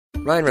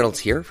Ryan Reynolds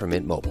here from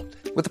Mint Mobile.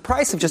 With the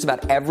price of just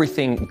about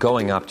everything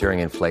going up during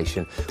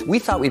inflation, we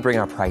thought we'd bring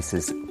our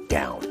prices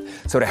down.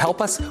 So to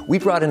help us, we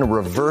brought in a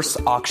reverse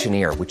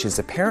auctioneer, which is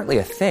apparently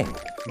a thing.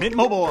 Mint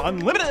Mobile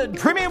Unlimited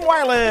Premium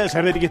Wireless.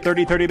 How to get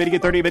 30, 30, bit to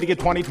get 30, bit to get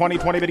 20, 20,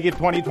 20, bit to get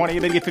 20, 20,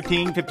 bit to get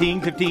 15,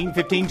 15, 15,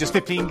 15, just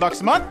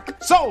 $15 a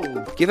month?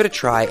 Sold! Give it a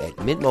try at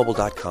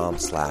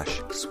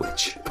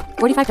mintmobile.com/switch.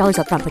 $45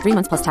 up front for 3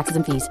 months plus taxes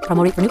and fees.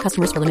 Promo rate for new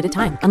customers for limited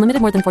time.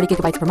 Unlimited more than 40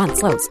 gigabytes per month.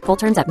 Slows full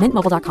terms at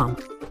mintmobile.com.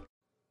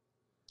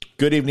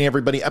 Good evening,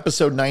 everybody.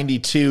 Episode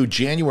 92,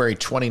 January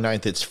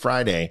 29th. It's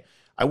Friday.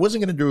 I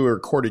wasn't going to do a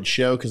recorded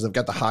show because I've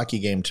got the hockey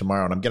game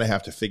tomorrow, and I'm going to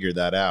have to figure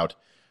that out.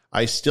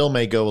 I still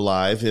may go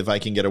live if I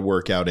can get a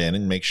workout in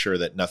and make sure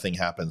that nothing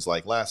happens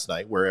like last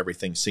night where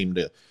everything seemed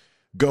to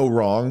go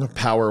wrong.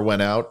 Power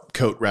went out,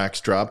 coat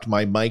racks dropped.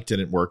 My mic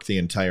didn't work the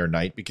entire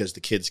night because the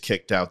kids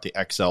kicked out the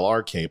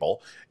XLR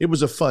cable. It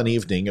was a fun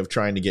evening of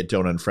trying to get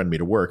Don't Unfriend Me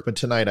to work, but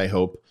tonight I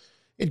hope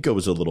it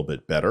goes a little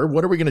bit better.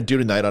 What are we going to do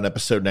tonight on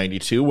episode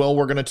 92? Well,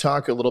 we're going to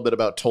talk a little bit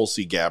about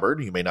Tulsi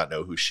Gabbard. You may not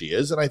know who she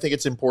is, and I think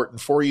it's important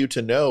for you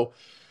to know.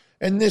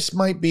 And this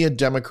might be a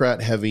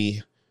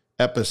Democrat-heavy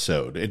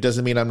episode. It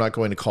doesn't mean I'm not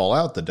going to call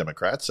out the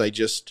Democrats. I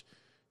just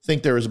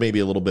think there is maybe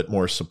a little bit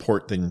more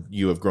support than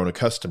you have grown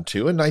accustomed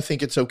to, and I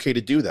think it's okay to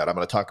do that. I'm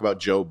going to talk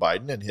about Joe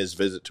Biden and his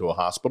visit to a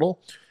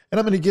hospital, and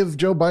I'm going to give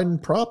Joe Biden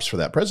props for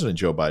that, President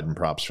Joe Biden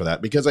props for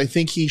that, because I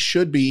think he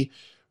should be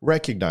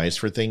recognized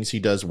for things he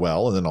does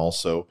well and then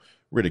also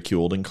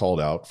ridiculed and called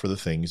out for the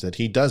things that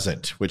he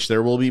doesn't, which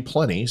there will be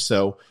plenty.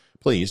 So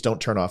please don't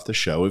turn off the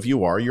show. If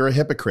you are, you're a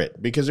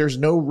hypocrite, because there's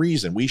no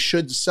reason. We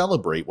should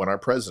celebrate when our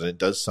president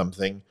does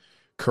something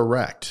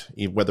correct,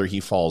 whether he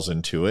falls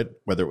into it,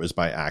 whether it was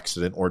by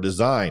accident or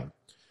design.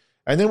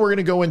 And then we're going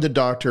to go into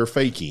Dr.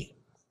 Fauci.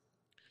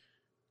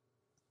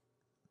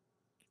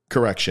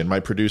 Correction, my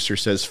producer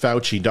says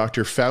Fauci,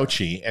 Dr.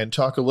 Fauci, and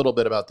talk a little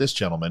bit about this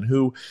gentleman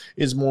who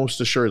is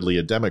most assuredly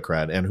a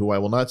Democrat and who I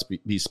will not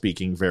be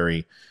speaking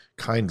very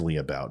kindly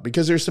about,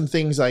 because there's some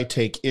things I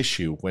take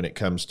issue when it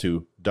comes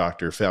to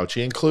Dr.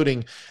 Fauci,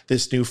 including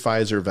this new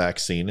Pfizer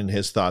vaccine and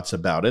his thoughts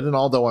about it. And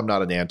although I'm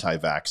not an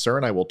anti-vaxxer,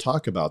 and I will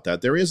talk about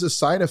that, there is a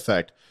side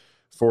effect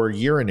for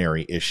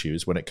urinary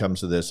issues when it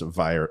comes to this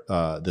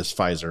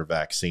Pfizer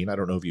vaccine. I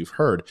don't know if you've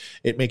heard.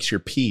 It makes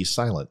your pee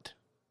silent.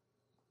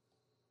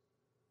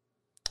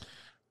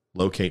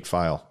 Locate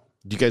file.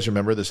 Do you guys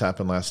remember this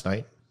happened last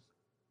night?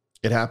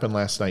 It happened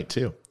last night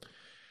too.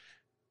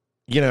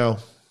 You know,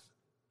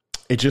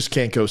 it just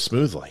can't go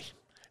smoothly.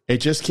 It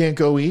just can't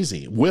go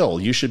easy.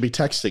 Will, you should be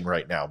texting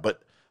right now,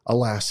 but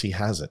alas, he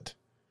hasn't,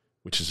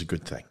 which is a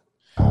good thing.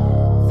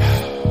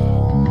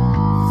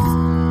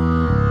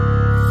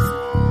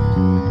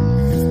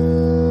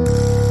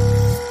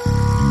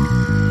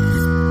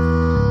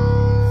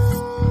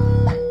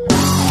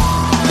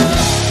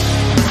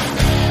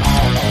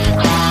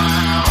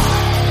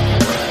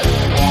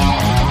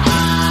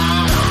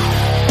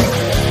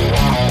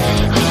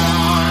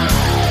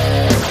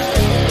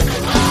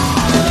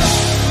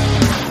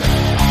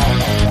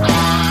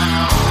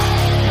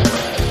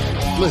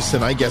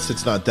 Listen, I guess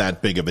it's not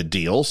that big of a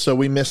deal, so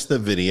we missed the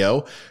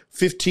video.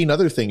 15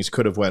 other things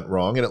could have went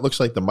wrong, and it looks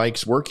like the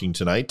mic's working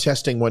tonight.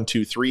 Testing 1,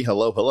 2, 3.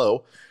 Hello,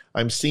 hello.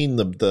 I'm seeing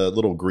the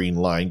little green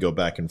line go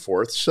back and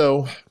forth,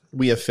 so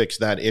we have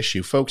fixed that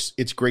issue. Folks,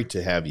 it's great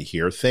to have you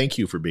here. Thank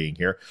you for being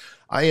here.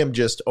 I am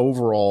just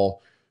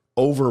overall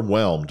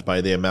overwhelmed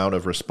by the amount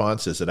of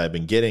responses that I've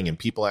been getting and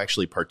people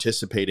actually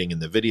participating in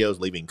the videos,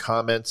 leaving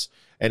comments,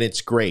 and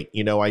it's great.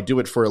 You know, I do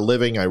it for a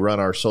living. I run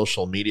our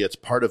social media. It's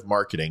part of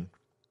marketing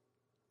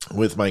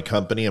with my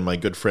company, and my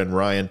good friend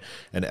Ryan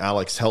and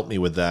Alex help me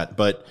with that.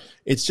 But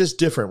it's just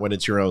different when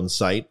it's your own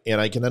site. And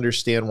I can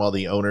understand why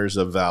the owners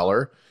of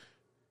Valor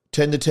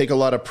tend to take a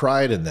lot of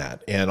pride in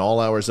that. And all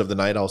hours of the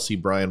night, I'll see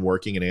Brian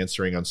working and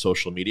answering on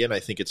social media. And I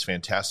think it's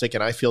fantastic.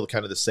 And I feel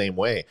kind of the same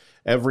way.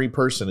 Every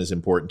person is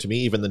important to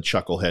me, even the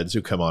chuckleheads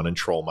who come on and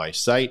troll my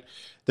site.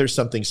 There's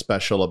something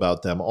special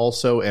about them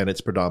also. And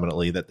it's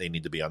predominantly that they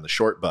need to be on the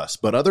short bus.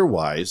 But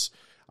otherwise,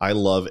 I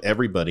love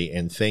everybody,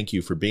 and thank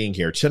you for being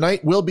here.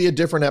 Tonight will be a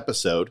different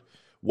episode.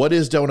 What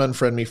is Don't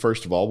Unfriend Me,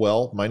 first of all?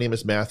 Well, my name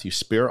is Matthew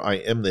Spear. I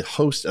am the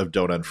host of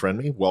Don't Unfriend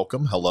Me.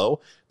 Welcome. Hello.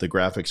 The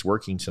graphics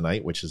working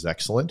tonight, which is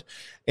excellent.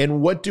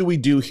 And what do we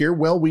do here?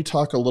 Well, we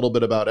talk a little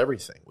bit about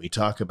everything. We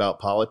talk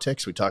about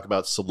politics. We talk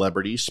about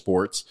celebrities,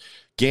 sports,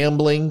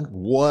 gambling,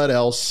 what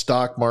else,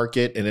 stock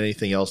market, and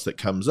anything else that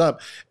comes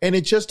up. And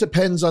it just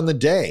depends on the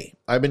day.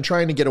 I've been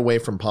trying to get away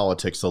from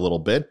politics a little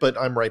bit, but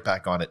I'm right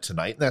back on it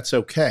tonight, and that's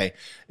okay.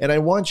 And I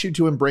want you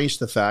to embrace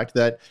the fact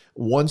that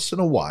once in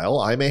a while,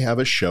 I may have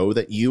a show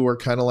that you are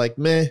kind of like,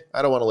 meh,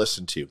 I don't want to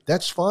listen to.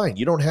 That's fine.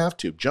 You don't have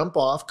to. Jump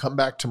off, come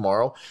back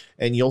tomorrow,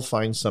 and you'll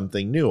find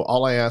something new.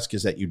 All I ask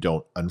is that you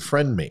don't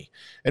unfriend me.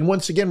 And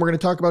once again, we're going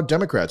to talk about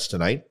Democrats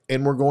tonight,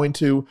 and we're going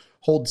to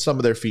hold some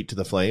of their feet to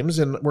the flames,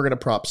 and we're going to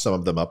prop some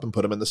of them up and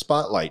put them in the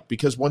spotlight,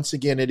 because once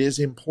again, it is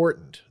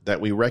important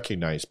that we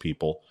recognize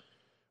people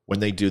when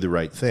they do the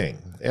right thing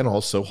and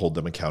also hold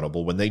them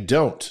accountable when they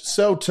don't.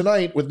 So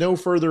tonight, with no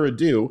further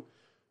ado,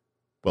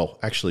 well,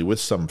 actually, with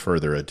some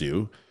further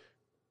ado,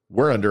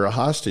 we're under a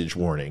hostage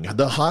warning.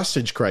 The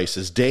hostage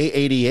crisis, day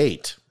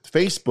 88.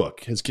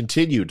 Facebook has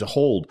continued to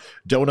hold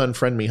Don't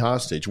Unfriend Me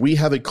hostage. We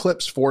have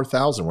eclipsed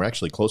 4,000. We're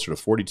actually closer to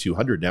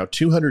 4,200 now.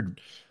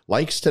 200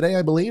 likes today,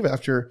 I believe,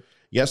 after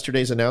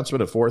yesterday's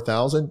announcement of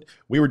 4,000.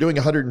 We were doing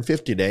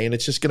 150 today, and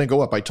it's just going to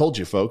go up. I told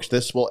you, folks,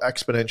 this will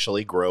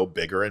exponentially grow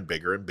bigger and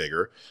bigger and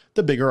bigger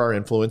the bigger our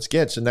influence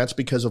gets. And that's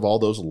because of all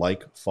those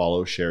like,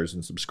 follow, shares,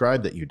 and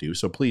subscribe that you do.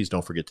 So please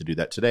don't forget to do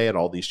that today at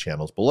all these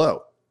channels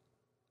below.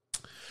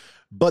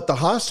 But the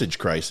hostage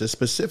crisis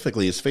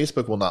specifically is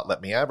Facebook will not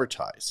let me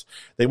advertise.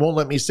 They won't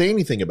let me say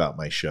anything about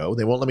my show.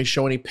 They won't let me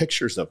show any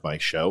pictures of my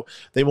show.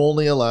 They will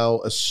only allow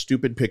a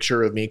stupid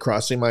picture of me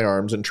crossing my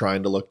arms and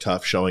trying to look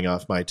tough, showing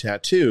off my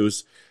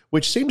tattoos,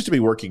 which seems to be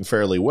working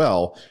fairly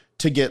well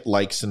to get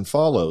likes and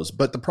follows.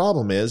 But the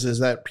problem is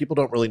that people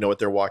don't really know what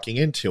they're walking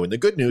into. And the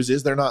good news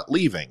is they're not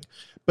leaving.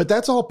 But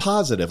that's all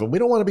positive, and we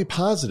don't want to be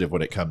positive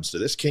when it comes to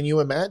this. Can you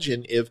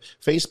imagine if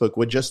Facebook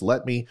would just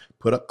let me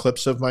put up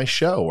clips of my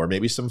show or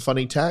maybe some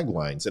funny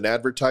taglines and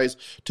advertise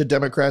to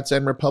Democrats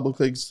and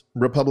Republicans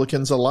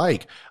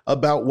alike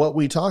about what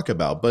we talk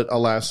about? But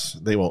alas,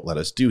 they won't let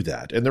us do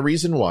that. And the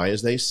reason why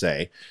is they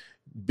say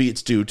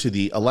it's due to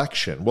the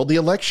election. Well, the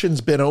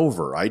election's been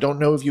over. I don't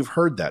know if you've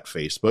heard that,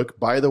 Facebook.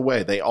 By the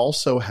way, they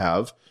also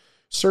have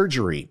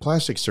surgery,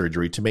 plastic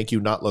surgery, to make you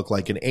not look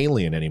like an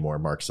alien anymore,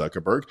 Mark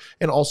Zuckerberg,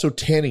 and also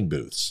tanning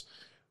booths.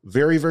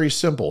 Very, very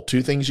simple.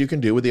 Two things you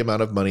can do with the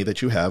amount of money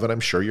that you have, and I'm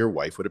sure your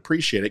wife would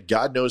appreciate it.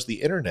 God knows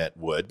the internet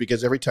would,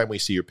 because every time we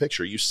see your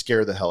picture, you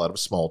scare the hell out of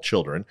small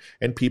children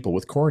and people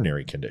with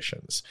coronary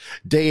conditions.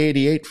 Day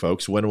 88,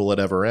 folks. When will it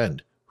ever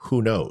end?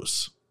 Who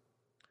knows?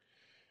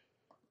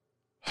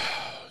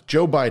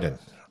 Joe Biden.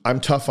 I'm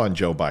tough on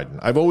Joe Biden.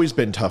 I've always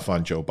been tough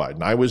on Joe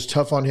Biden. I was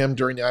tough on him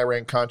during the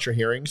Iran-Contra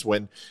hearings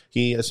when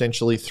he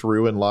essentially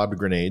threw and lobbed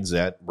grenades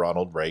at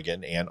Ronald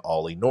Reagan and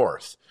Ollie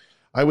North.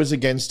 I was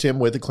against him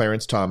with the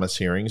Clarence Thomas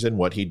hearings and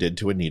what he did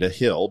to Anita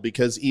Hill,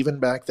 because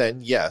even back then,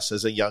 yes,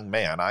 as a young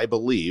man, I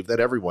believed that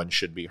everyone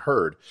should be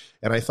heard.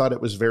 And I thought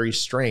it was very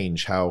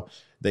strange how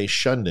they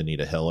shunned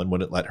Anita Hill and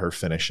wouldn't let her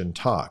finish and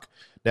talk.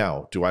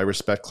 Now, do I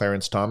respect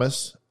Clarence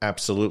Thomas?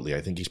 Absolutely.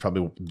 I think he's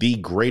probably the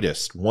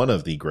greatest, one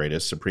of the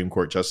greatest Supreme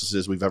Court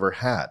justices we've ever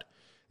had.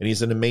 And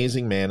he's an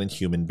amazing man and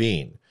human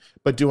being.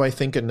 But do I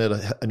think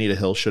Anita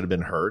Hill should have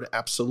been heard?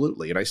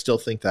 Absolutely. And I still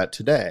think that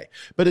today.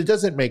 But it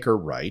doesn't make her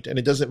right. And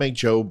it doesn't make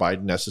Joe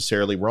Biden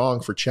necessarily wrong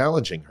for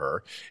challenging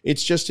her.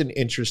 It's just an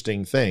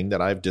interesting thing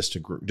that I've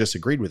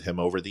disagreed with him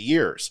over the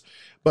years.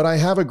 But I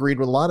have agreed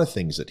with a lot of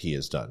things that he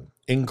has done,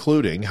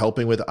 including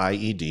helping with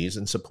IEDs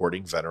and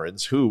supporting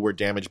veterans who were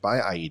damaged by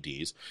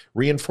IEDs,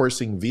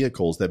 reinforcing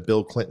vehicles that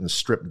Bill Clinton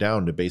stripped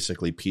down to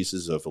basically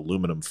pieces of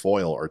aluminum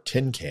foil or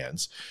tin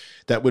cans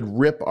that would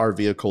rip our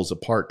vehicles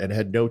apart and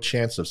had no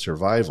chance of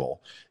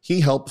survival. He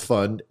helped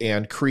fund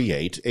and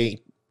create a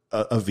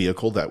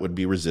vehicle that would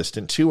be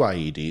resistant to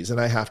IEDs, and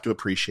I have to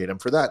appreciate him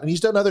for that. And he's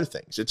done other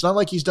things. It's not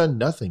like he's done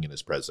nothing in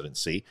his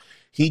presidency.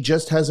 He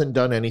just hasn't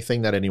done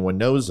anything that anyone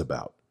knows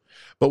about.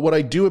 But what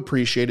I do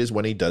appreciate is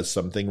when he does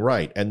something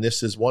right, and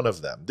this is one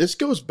of them. This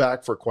goes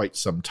back for quite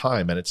some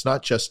time, and it's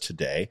not just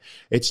today.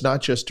 It's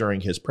not just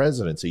during his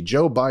presidency.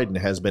 Joe Biden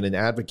has been an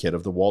advocate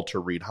of the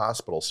Walter Reed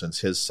Hospital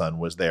since his son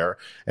was there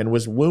and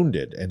was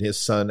wounded, and his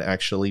son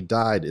actually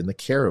died in the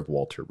care of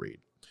Walter Reed.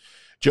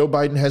 Joe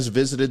Biden has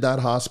visited that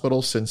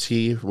hospital since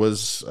he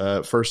was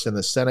first in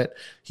the Senate.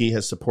 He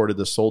has supported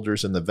the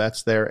soldiers and the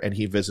vets there, and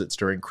he visits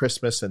during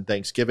Christmas and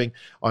Thanksgiving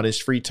on his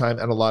free time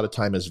and a lot of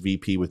time as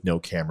VP with no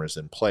cameras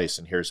in place.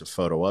 And here's a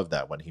photo of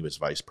that when he was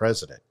vice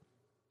president.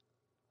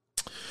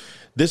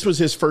 This was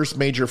his first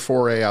major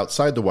foray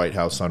outside the White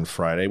House on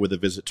Friday with a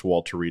visit to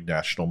Walter Reed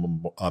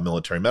National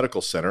Military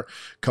Medical Center.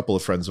 A couple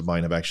of friends of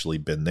mine have actually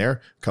been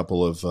there. A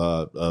couple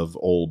of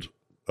old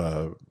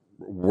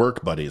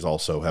work buddies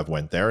also have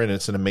went there, and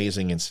it's an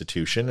amazing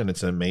institution, and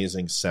it's an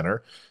amazing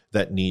center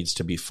that needs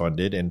to be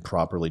funded and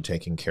properly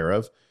taken care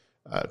of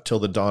till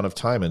the dawn of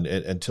time, and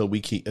until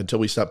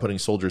we stop putting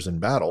soldiers in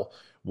battle.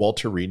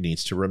 Walter Reed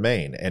needs to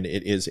remain, and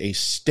it is a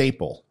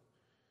staple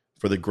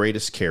for the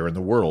greatest care in the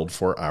world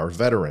for our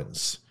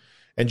veterans.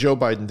 And Joe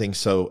Biden thinks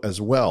so as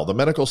well. The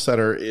medical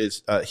center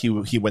is,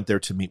 he went there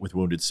to meet with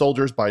wounded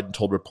soldiers. Biden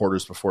told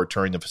reporters before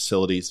touring the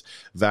facility's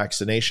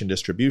vaccination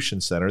distribution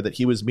center that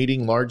he was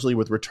meeting largely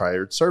with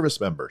retired service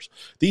members.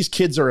 These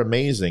kids are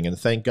amazing, and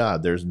thank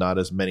God there's not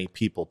as many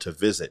people to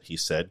visit, he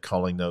said,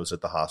 calling those at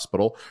the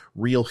hospital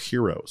real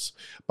heroes.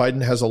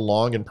 Biden has a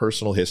long and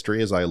personal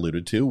history, as I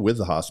alluded to, with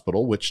the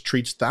hospital, which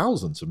treats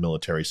thousands of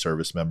military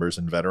service members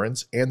and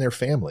veterans and their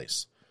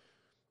families.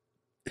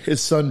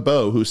 His son,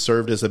 Bo, who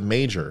served as a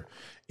major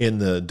in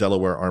the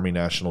Delaware Army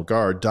National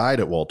Guard, died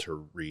at Walter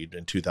Reed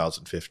in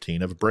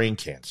 2015 of brain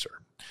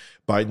cancer.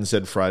 Biden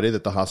said Friday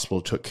that the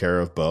hospital took care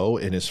of Beau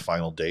in his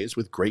final days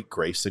with great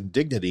grace and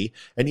dignity.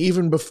 And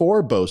even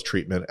before Beau's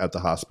treatment at the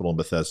hospital in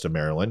Bethesda,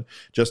 Maryland,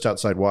 just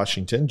outside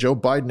Washington, Joe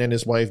Biden and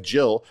his wife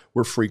Jill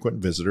were frequent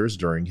visitors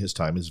during his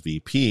time as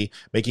VP,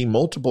 making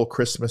multiple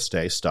Christmas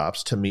Day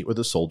stops to meet with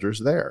the soldiers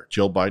there.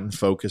 Jill Biden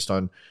focused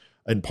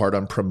in part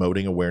on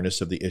promoting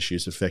awareness of the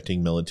issues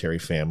affecting military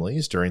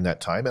families during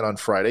that time. And on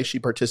Friday, she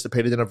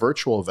participated in a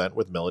virtual event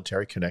with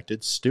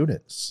military-connected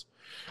students.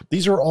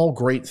 These are all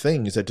great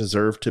things that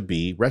deserve to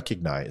be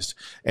recognized.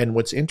 And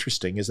what's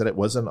interesting is that it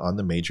wasn't on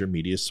the major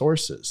media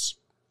sources.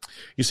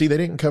 You see, they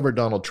didn't cover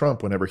Donald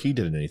Trump whenever he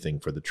did anything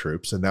for the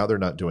troops, and now they're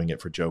not doing it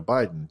for Joe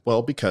Biden.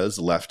 Well, because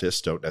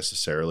leftists don't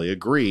necessarily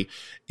agree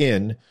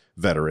in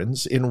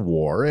veterans in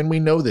war, and we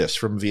know this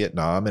from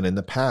Vietnam and in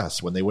the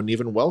past when they wouldn't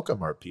even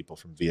welcome our people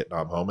from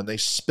Vietnam home and they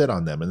spit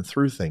on them and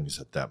threw things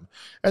at them.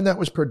 And that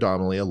was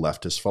predominantly a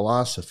leftist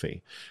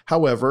philosophy.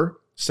 However,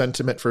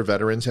 sentiment for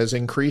veterans has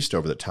increased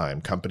over the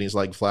time. Companies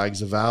like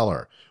Flags of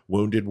Valor,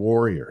 Wounded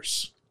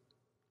Warriors,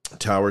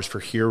 Towers for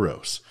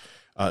Heroes,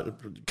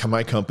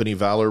 my company,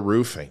 Valor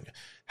Roofing,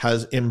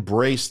 has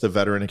embraced the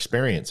veteran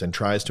experience and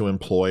tries to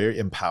employ,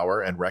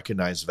 empower, and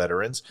recognize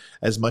veterans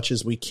as much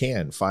as we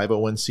can.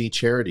 501c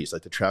charities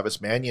like the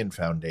Travis Manion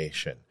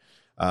Foundation.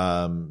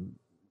 There's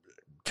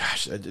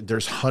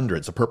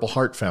hundreds. The Purple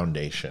Heart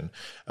Foundation,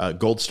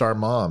 Gold Star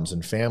Moms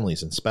and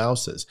Families and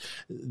Spouses.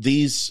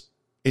 These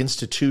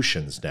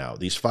institutions now,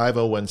 these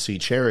 501c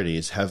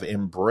charities, have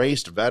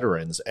embraced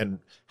veterans and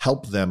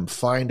helped them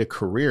find a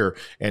career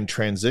and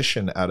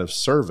transition out of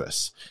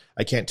service.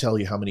 I can't tell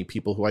you how many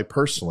people who I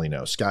personally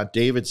know, Scott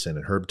Davidson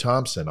and Herb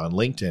Thompson on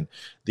LinkedIn.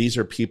 These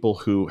are people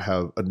who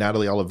have,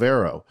 Natalie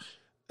Olivero,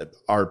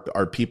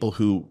 are people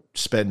who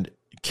spend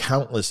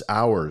countless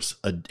hours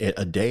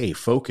a day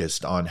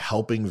focused on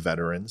helping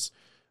veterans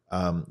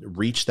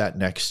reach that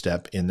next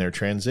step in their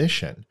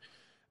transition.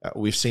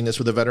 We've seen this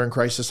with the Veteran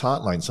Crisis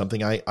Hotline,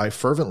 something I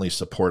fervently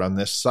support on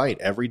this site.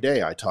 Every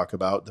day I talk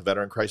about the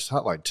Veteran Crisis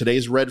Hotline.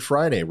 Today's Red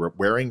Friday, we're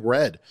wearing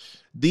red.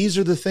 These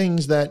are the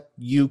things that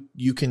you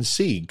can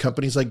see.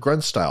 Companies like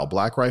Grunt Style,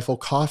 Black Rifle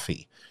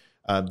Coffee.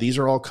 These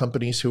are all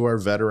companies who are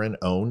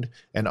veteran-owned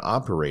and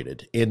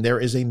operated. And there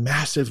is a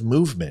massive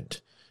movement,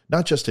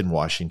 not just in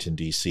Washington,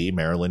 D.C.,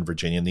 Maryland,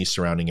 Virginia, and these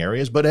surrounding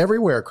areas, but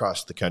everywhere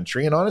across the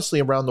country and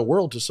honestly around the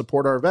world to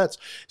support our vets.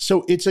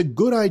 So it's a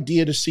good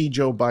idea to see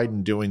Joe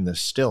Biden doing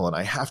this still, and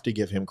I have to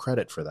give him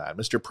credit for that.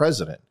 Mr.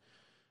 President,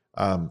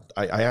 I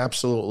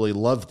absolutely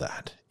love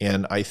that.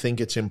 And I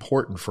think it's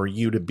important for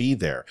you to be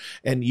there.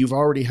 And you've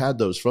already had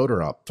those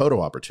photo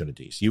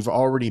opportunities. You've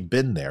already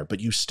been there,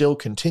 but you still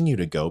continue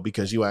to go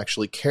because you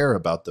actually care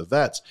about the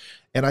vets.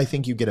 And I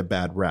think you get a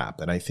bad rap,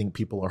 and I think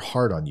people are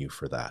hard on you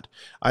for that.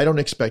 I don't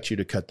expect you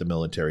to cut the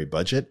military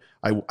budget.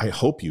 I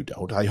hope you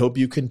don't. I hope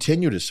you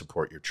continue to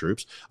support your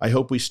troops. I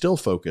hope we still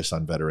focus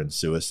on veteran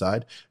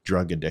suicide,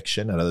 drug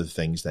addiction, and other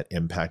things that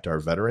impact our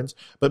veterans.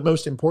 But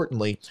most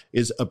importantly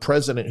is a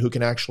president who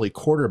can actually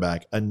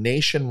quarterback a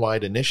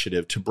nationwide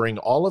initiative to bring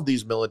all of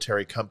these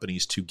military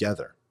companies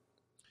together.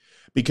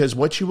 Because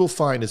what you will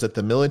find is that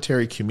the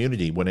military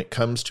community, when it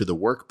comes to the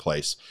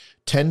workplace,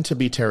 tend to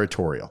be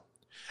territorial.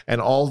 And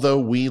although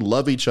we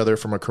love each other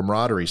from a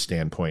camaraderie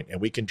standpoint,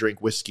 and we can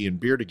drink whiskey and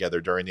beer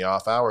together during the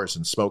off hours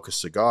and smoke a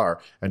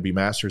cigar and be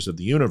masters of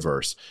the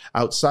universe,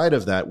 outside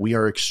of that, we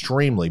are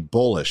extremely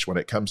bullish when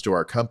it comes to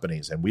our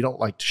companies, and we don't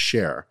like to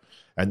share.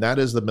 And that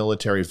is the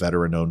military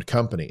veteran-owned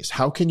companies.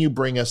 How can you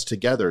bring us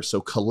together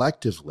so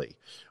collectively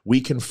we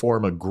can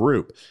form a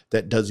group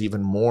that does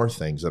even more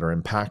things that are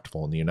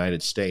impactful in the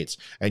United States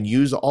and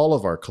use all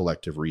of our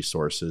collective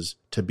resources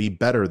to be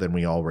better than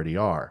we already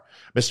are?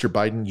 Mr.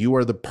 Biden, you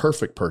are the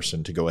perfect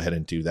person to go ahead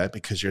and do that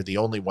because you're the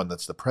only one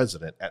that's the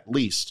president, at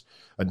least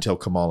until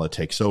Kamala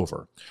takes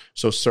over.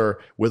 So, sir,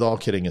 with all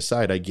kidding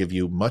aside, I give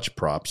you much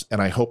props,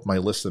 and I hope my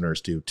listeners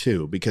do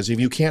too, because if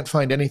you can't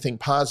find anything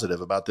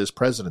positive about this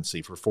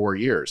presidency for 4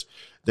 years,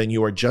 then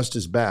you are just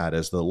as bad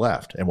as the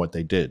left and what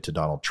they did to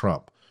Donald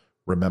Trump.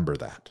 Remember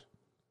that.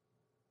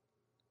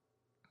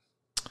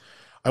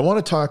 I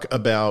want to talk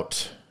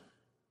about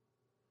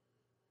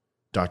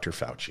Dr.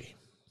 Fauci.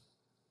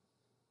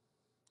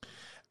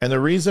 And the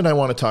reason I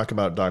want to talk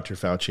about Dr.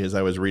 Fauci is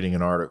I was reading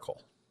an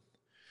article.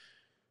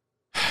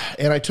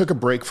 And I took a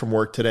break from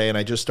work today and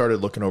I just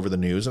started looking over the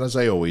news, and as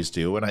I always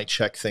do, and I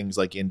check things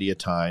like India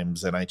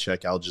Times, and I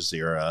check Al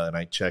Jazeera, and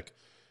I check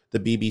the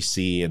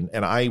BBC,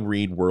 and I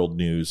read world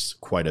news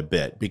quite a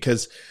bit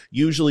because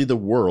usually the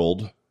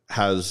world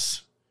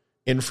has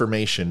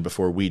information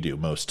before we do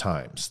most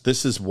times.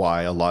 This is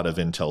why a lot of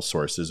intel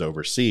sources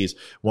overseas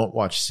won't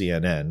watch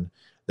CNN.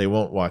 They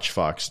won't watch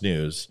Fox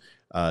News.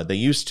 They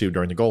used to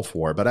during the Gulf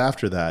War, but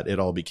after that, it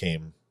all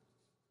became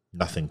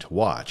nothing to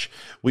watch.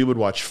 We would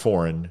watch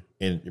foreign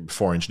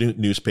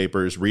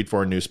newspapers, read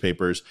foreign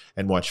newspapers,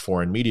 and watch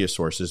foreign media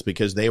sources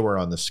because they were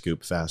on the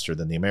scoop faster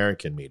than the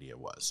American media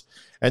was.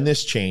 And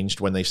this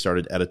changed when they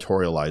started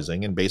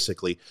editorializing and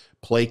basically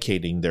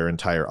placating their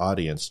entire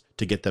audience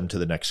to get them to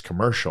the next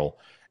commercial.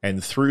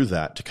 and through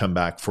that to come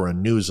back for a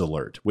news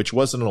alert, which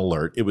wasn't an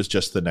alert. It was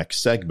just the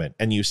next segment.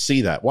 And you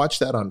see that. Watch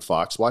that on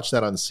Fox. Watch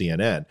that on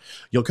CNN.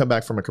 You'll come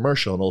back from a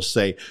commercial and it'll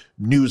say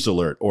news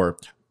alert or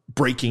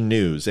breaking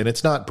news. And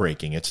it's not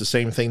breaking. It's the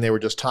same thing they were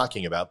just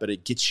talking about, but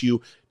it gets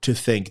you to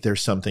think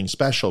there's something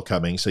special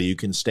coming so you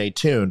can stay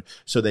tuned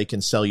so they can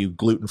sell you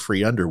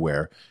gluten-free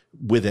underwear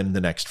within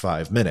the next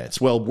 5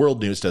 minutes. Well,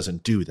 World News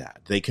doesn't do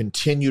that. They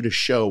continue to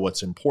show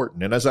what's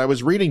important. And as I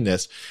was reading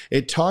this,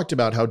 it talked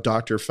about how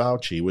Dr.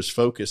 Fauci was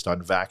focused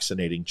on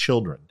vaccinating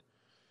children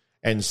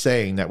and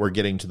saying that we're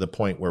getting to the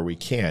point where we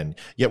can,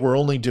 yet we're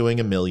only doing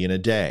 1 million a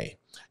day.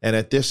 And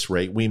at this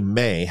rate, we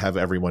may have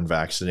everyone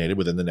vaccinated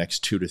within the next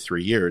 2 to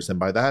 3 years. And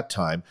by that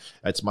time,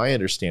 it's my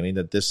understanding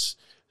that this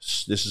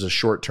is a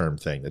short-term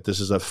thing, that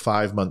this is a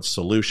 5-month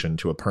solution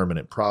to a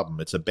permanent problem.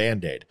 It's a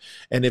Band-Aid.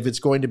 And if it's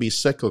going to be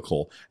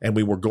cyclical and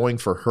we were going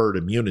for herd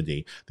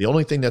immunity, the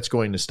only thing that's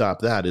going to stop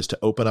that is to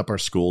open up our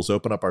schools,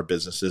 open up our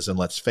businesses, and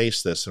let's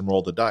face this and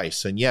roll the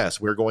dice. And yes,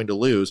 we're going to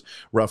lose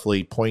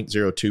roughly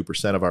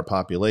 0.02% of our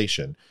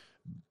population.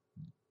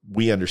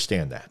 We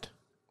understand that.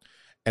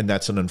 And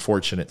that's an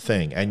unfortunate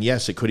thing. And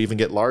yes, it could even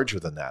get larger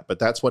than that. But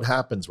that's what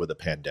happens with a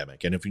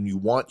pandemic. And if you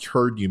want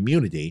herd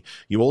immunity,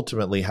 you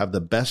ultimately have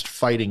the best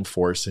fighting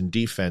force and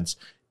defense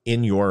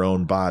in your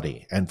own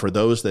body. And for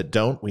those that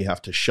don't, we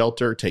have to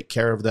shelter, take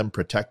care of them,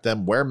 protect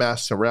them, wear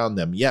masks around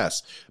them.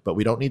 Yes, but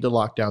we don't need to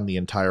lock down the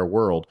entire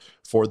world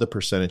for the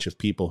percentage of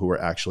people who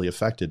are actually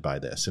affected by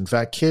this. In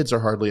fact, kids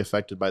are hardly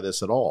affected by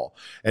this at all.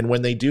 And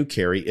when they do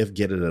carry, if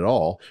get it at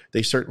all,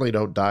 they certainly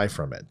don't die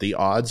from it. The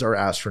odds are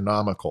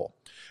astronomical.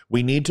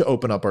 We need to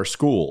open up our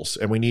schools,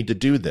 and we need to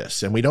do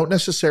this. And we don't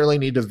necessarily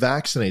need to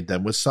vaccinate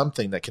them with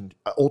something that can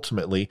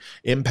ultimately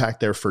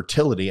impact their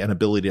fertility and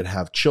ability to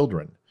have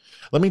children.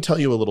 Let me tell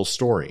you a little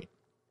story.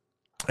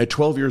 At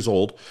 8 years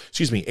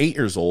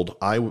old,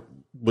 I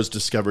was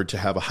discovered to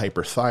have a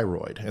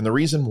hyperthyroid. And the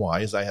reason why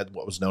is I had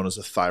what was known as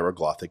a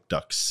thyroglottic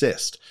duct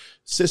cyst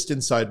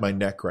inside my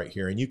neck right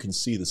here. And you can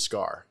see the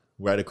scar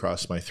right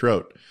across my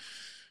throat.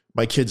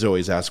 My kids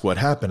always ask what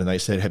happened, and I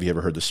said, have you ever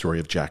heard the story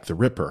of Jack the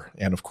Ripper?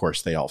 And of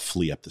course, they all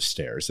flee up the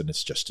stairs, and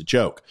it's just a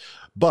joke.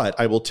 But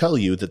I will tell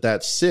you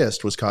that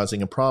cyst was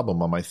causing a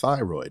problem on my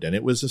thyroid, and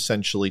it was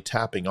essentially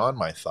tapping on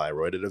my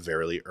thyroid at a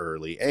very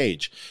early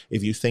age.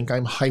 If you think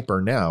I'm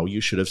hyper now, you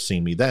should have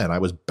seen me then. I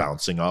was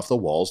bouncing off the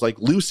walls like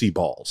Lucy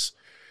balls.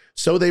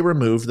 So they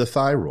removed the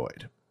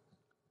thyroid.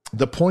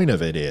 The point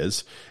of it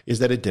is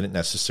that it didn't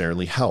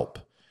necessarily help.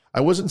 I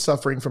wasn't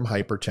suffering from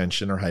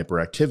hypertension or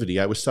hyperactivity.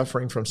 I was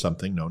suffering from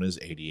something known as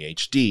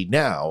ADHD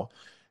now,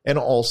 and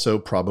also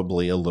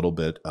probably a little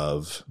bit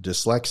of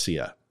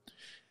dyslexia.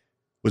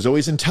 Was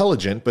always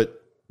intelligent,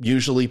 but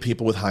usually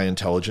people with high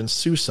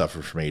intelligence do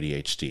suffer from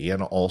ADHD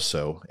and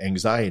also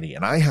anxiety.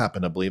 And I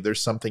happen to believe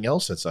there's something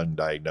else that's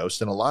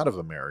undiagnosed in a lot of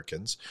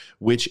Americans,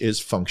 which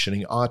is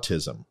functioning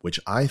autism, which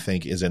I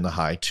think is in the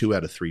high 2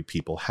 out of 3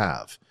 people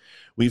have.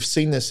 We've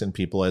seen this in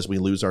people as we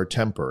lose our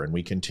temper and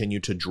we continue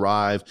to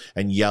drive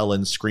and yell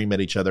and scream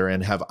at each other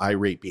and have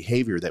irate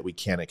behavior that we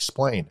can't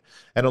explain.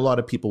 And a lot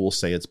of people will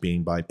say it's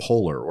being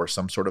bipolar or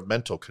some sort of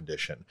mental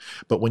condition.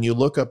 But when you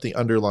look up the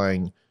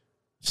underlying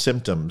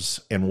symptoms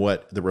and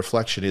what the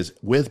reflection is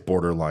with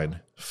borderline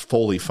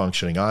fully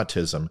functioning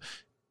autism,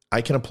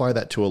 I can apply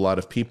that to a lot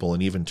of people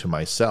and even to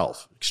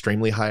myself.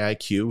 Extremely high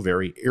IQ,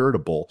 very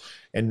irritable,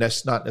 and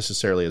that's not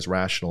necessarily as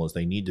rational as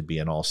they need to be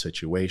in all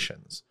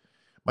situations.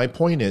 My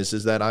point is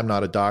that I'm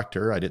not a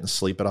doctor. I didn't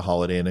sleep at a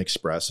Holiday Inn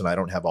Express, and I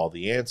don't have all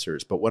the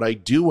answers. But what I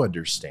do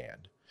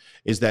understand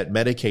is that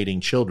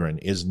medicating children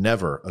is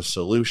never a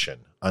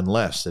solution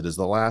unless it is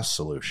the last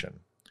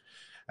solution.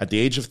 At the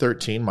age of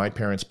 13, my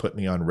parents put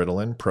me on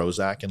Ritalin,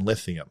 Prozac, and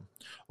lithium,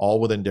 all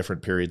within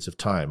different periods of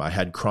time. I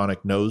had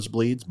chronic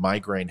nosebleeds,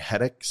 migraine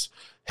headaches.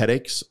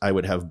 I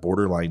would have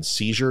borderline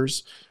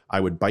seizures. I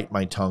would bite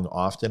my tongue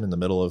often in the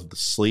middle of the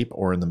sleep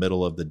or in the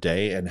middle of the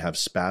day and have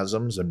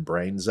spasms and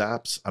brain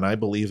zaps. And I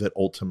believe it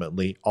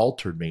ultimately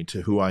altered me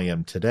to who I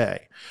am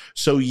today.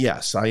 So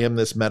yes, I am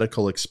this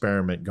medical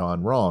experiment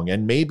gone wrong.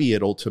 And maybe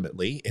it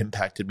ultimately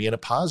impacted me in a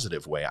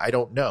positive way. I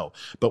don't know.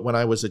 But when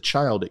I was a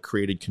child, it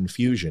created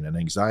confusion and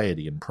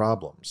anxiety and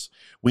problems.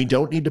 We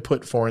don't need to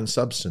put foreign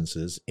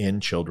substances in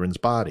children's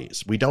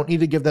bodies. We don't need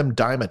to give them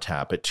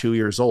Dimetap at 2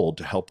 years old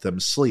to help them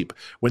sleep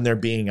when they're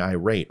being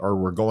irate or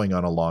we're going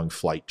on a long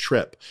flight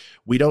trip.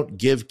 We don't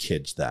give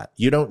kids that.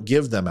 You don't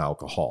give them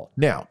alcohol.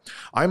 Now,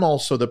 I'm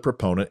also the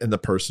proponent and the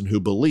person who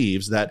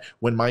believes that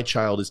when my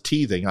child is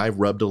teething, I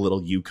rubbed a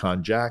little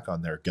Yukon Jack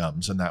on their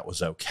gums and that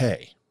was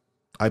okay.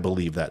 I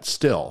believe that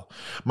still.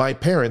 My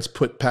parents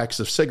put packs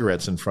of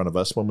cigarettes in front of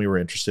us when we were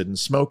interested in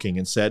smoking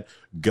and said,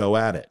 go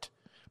at it.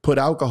 Put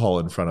alcohol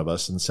in front of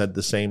us and said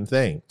the same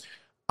thing.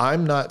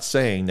 I'm not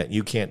saying that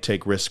you can't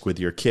take risk with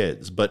your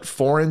kids, but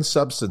foreign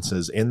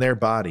substances in their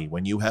body,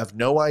 when you have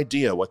no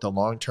idea what the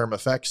long-term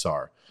effects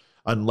are,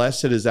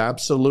 unless it is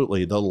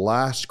absolutely the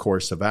last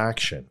course of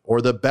action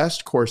or the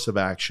best course of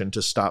action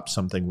to stop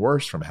something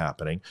worse from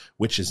happening,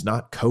 which is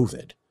not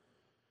COVID,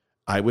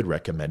 I would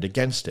recommend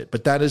against it.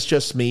 But that is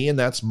just me, and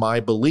that's my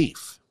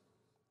belief.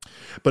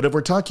 But if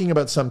we're talking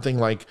about something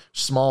like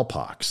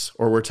smallpox,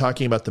 or we're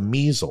talking about the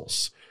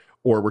measles,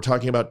 or we're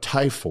talking about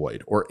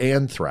typhoid or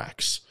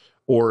anthrax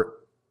or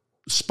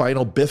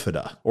spinal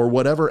bifida or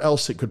whatever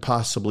else it could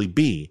possibly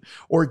be,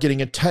 or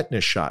getting a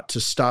tetanus shot to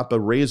stop a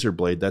razor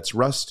blade that's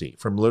rusty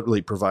from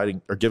literally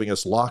providing or giving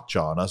us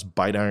lockjaw on us,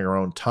 biting our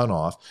own tongue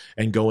off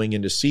and going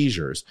into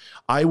seizures,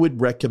 I would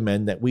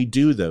recommend that we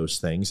do those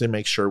things and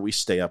make sure we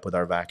stay up with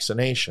our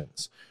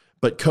vaccinations.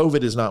 But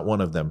COVID is not one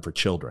of them for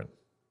children.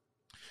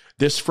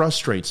 This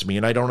frustrates me,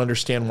 and I don't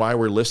understand why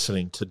we're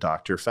listening to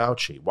Dr.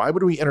 Fauci. Why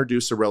would we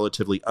introduce a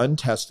relatively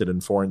untested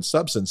and foreign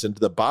substance into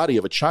the body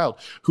of a child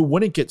who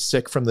wouldn't get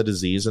sick from the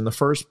disease in the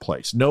first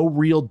place? No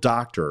real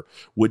doctor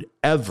would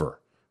ever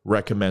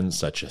recommend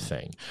such a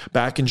thing.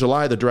 Back in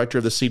July, the director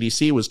of the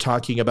CDC was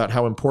talking about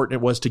how important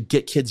it was to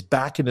get kids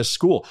back into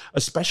school,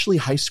 especially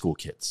high school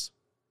kids.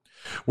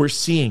 We're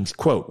seeing,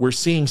 quote, we're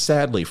seeing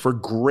sadly far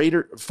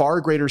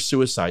greater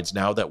suicides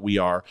now that we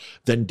are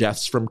than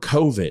deaths from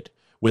COVID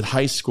with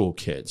high school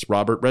kids.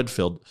 Robert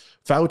Redfield,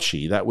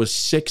 Fauci, that was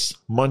 6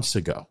 months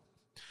ago.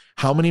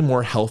 How many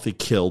more healthy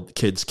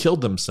kids killed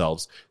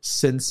themselves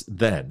since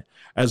then?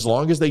 As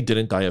long as they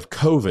didn't die of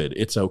COVID,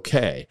 it's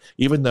okay,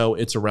 even though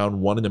it's around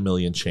 1 in a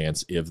million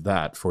chance, if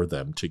that, for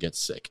them to get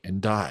sick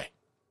and die.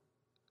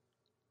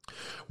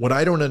 What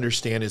I don't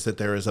understand is that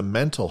there is a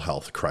mental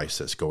health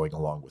crisis going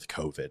along with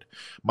COVID.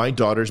 My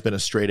daughter's been a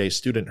straight A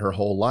student her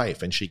whole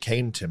life, and she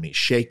came to me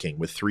shaking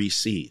with 3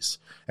 C's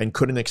and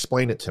couldn't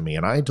explain it to me.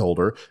 And I told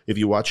her, if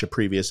you watch a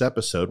previous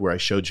episode where I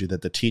showed you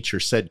that the teacher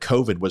said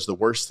COVID was the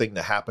worst thing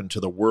that happened to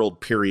the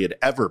world, period,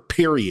 ever,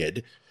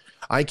 period,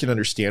 I can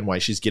understand why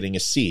she's getting a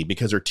C,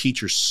 because her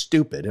teacher's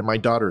stupid and my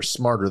daughter's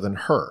smarter than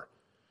her.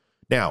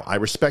 Now, I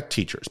respect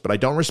teachers, but I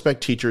don't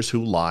respect teachers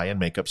who lie and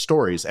make up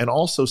stories and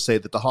also say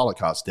that the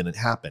Holocaust didn't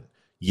happen.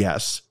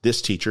 Yes,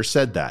 this teacher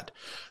said that.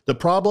 The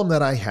problem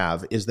that I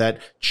have is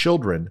that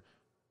children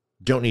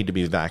don't need to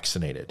be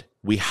vaccinated.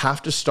 We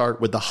have to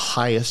start with the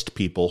highest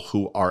people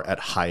who are at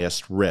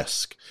highest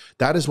risk.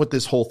 That is what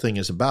this whole thing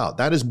is about.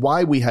 That is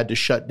why we had to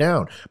shut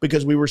down,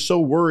 because we were so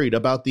worried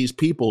about these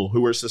people who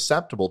were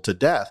susceptible to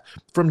death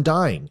from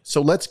dying.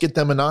 So let's get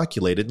them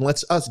inoculated and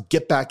let's us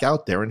get back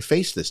out there and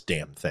face this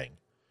damn thing.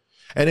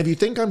 And if you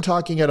think I'm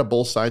talking out of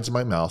both sides of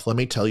my mouth, let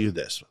me tell you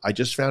this. I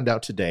just found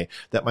out today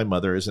that my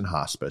mother is in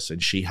hospice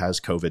and she has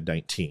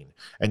COVID-19,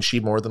 and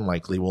she more than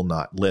likely will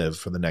not live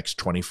for the next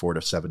 24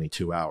 to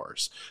 72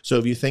 hours. So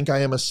if you think I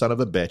am a son of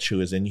a bitch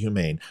who is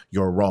inhumane,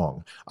 you're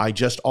wrong. I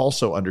just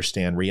also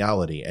understand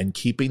reality, and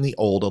keeping the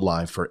old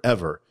alive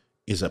forever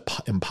is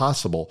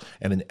impossible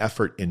and an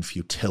effort in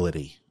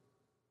futility.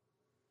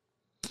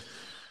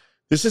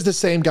 This is the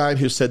same guy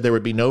who said there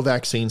would be no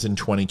vaccines in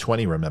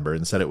 2020, remember,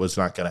 and said it was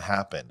not going to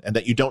happen, and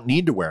that you don't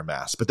need to wear a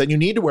mask, but then you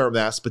need to wear a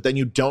mask, but then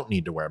you don't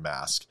need to wear a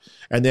mask.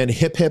 And then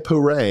hip, hip,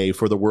 hooray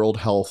for the World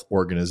Health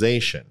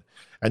Organization,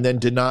 and then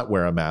did not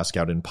wear a mask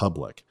out in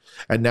public.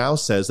 And now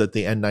says that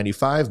the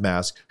N95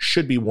 mask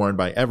should be worn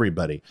by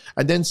everybody,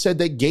 and then said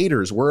that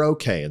gaiters were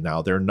okay, and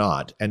now they're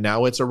not. And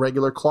now it's a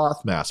regular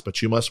cloth mask,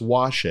 but you must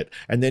wash it,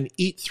 and then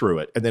eat through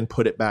it, and then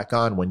put it back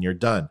on when you're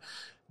done.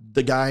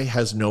 The guy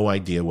has no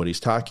idea what he's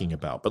talking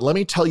about. But let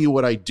me tell you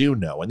what I do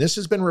know. And this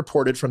has been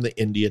reported from the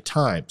India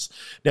Times.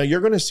 Now,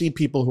 you're going to see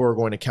people who are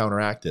going to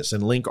counteract this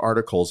and link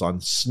articles on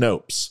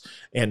Snopes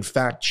and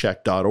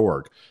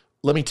factcheck.org.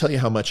 Let me tell you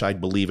how much I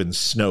believe in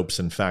Snopes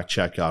and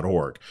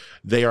factcheck.org.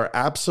 They are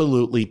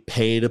absolutely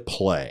pay to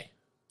play.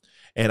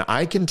 And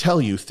I can tell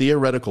you,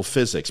 theoretical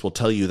physics will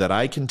tell you that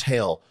I can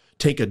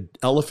take an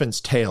elephant's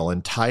tail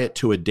and tie it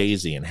to a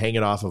daisy and hang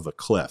it off of a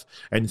cliff.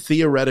 And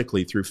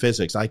theoretically, through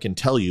physics, I can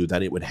tell you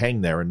that it would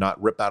hang there and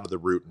not rip out of the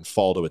root and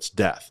fall to its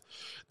death.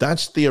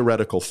 That's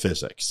theoretical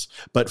physics.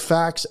 But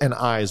facts and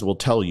eyes will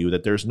tell you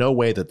that there's no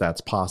way that that's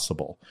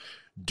possible.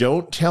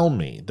 Don't tell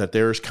me that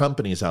there's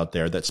companies out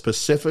there that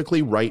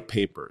specifically write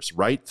papers,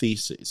 write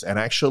theses, and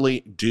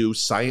actually do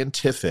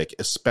scientific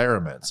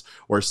experiments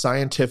or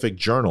scientific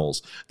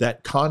journals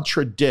that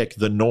contradict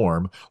the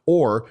norm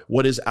or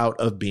what is out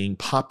of being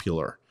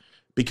popular,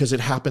 because it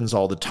happens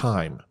all the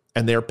time,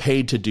 and they're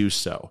paid to do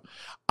so.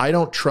 I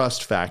don't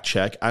trust Fact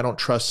Check. I don't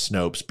trust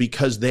Snopes,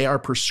 because they are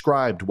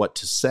prescribed what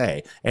to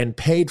say and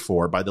paid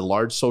for by the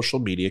large social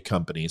media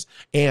companies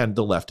and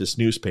the leftist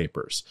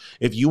newspapers.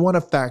 If you want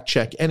to fact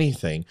check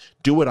anything,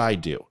 do what I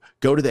do.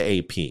 Go to the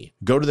AP,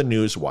 go to the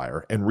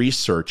Newswire, and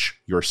research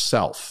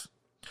yourself.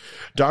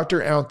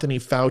 Dr. Anthony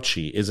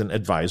Fauci is an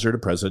advisor to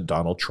President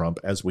Donald Trump,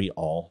 as we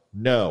all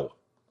know,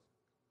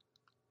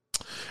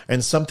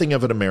 and something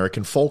of an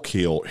American folk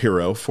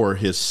hero for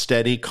his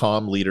steady,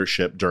 calm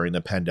leadership during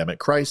the pandemic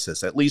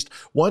crisis. At least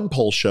one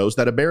poll shows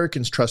that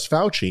Americans trust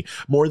Fauci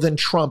more than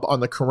Trump on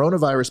the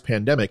coronavirus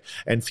pandemic,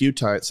 and few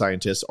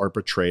scientists are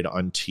portrayed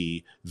on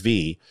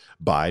TV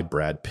by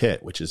Brad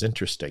Pitt, which is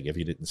interesting. If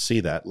you didn't see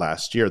that,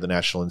 last year, the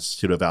National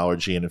Institute of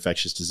Allergy and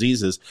Infectious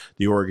Diseases,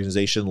 the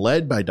organization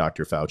led by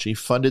Dr. Fauci,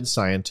 funded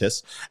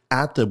scientists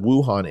at the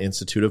Wuhan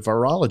Institute of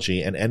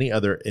Virology and any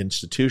other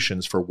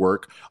institutions for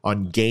work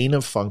on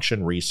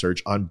gain-of-function research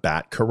research on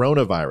bat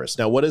coronavirus.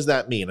 Now, what does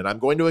that mean? And I'm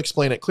going to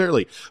explain it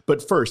clearly.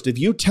 But first, if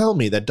you tell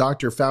me that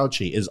Dr.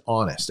 Fauci is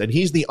honest, and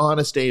he's the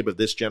honest Abe of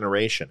this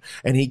generation,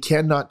 and he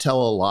cannot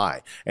tell a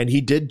lie, and he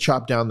did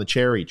chop down the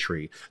cherry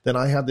tree, then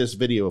I have this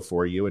video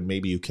for you, and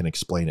maybe you can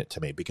explain it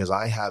to me, because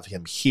I have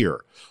him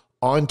here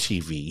on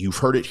TV. You've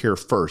heard it here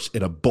first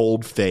in a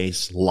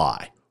bold-faced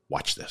lie.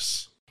 Watch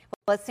this.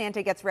 As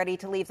Santa gets ready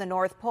to leave the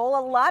North Pole,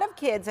 a lot of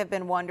kids have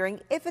been wondering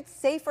if it's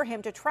safe for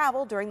him to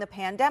travel during the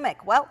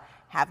pandemic. Well,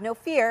 have no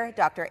fear.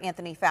 Dr.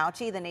 Anthony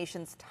Fauci, the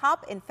nation's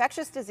top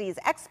infectious disease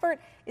expert,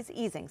 is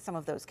easing some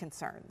of those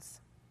concerns.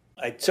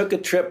 I took a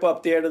trip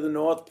up there to the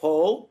North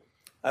Pole.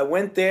 I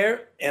went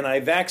there and I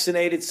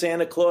vaccinated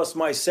Santa Claus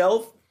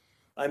myself.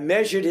 I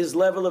measured his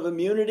level of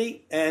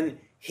immunity, and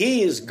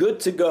he is good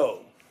to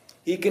go.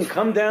 He can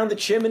come down the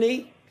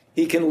chimney.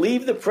 He can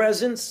leave the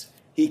presents.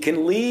 He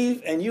can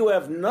leave, and you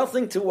have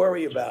nothing to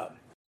worry about.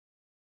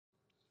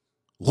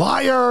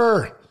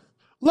 Liar!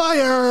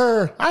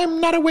 Liar! I'm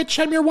not a witch,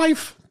 I'm your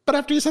wife. But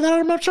after you said that,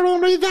 I'm not sure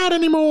I'll be that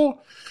anymore.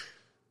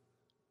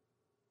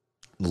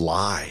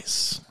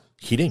 Lies.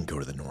 He didn't go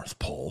to the North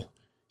Pole.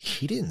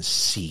 He didn't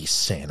see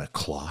Santa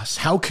Claus.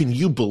 How can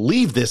you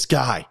believe this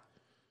guy?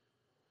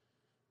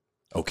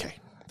 Okay,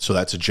 so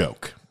that's a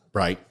joke,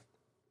 right?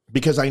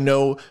 Because I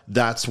know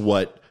that's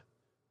what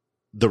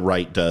the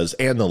right does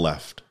and the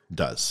left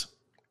does.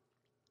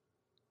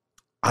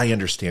 I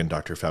understand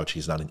Dr. Fauci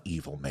is not an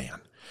evil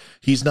man.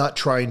 He's not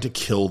trying to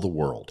kill the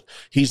world.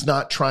 He's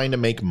not trying to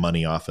make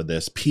money off of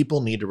this. People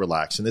need to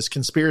relax. And this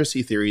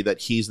conspiracy theory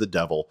that he's the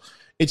devil,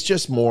 it's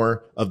just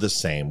more of the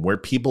same, where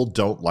people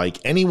don't like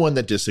anyone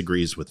that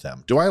disagrees with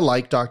them. Do I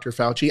like Dr.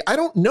 Fauci? I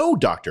don't know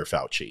Dr.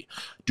 Fauci.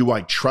 Do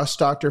I trust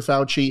Dr.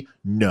 Fauci?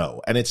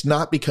 No. And it's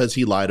not because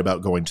he lied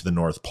about going to the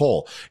North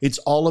Pole. It's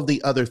all of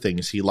the other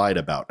things he lied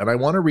about. And I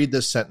want to read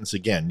this sentence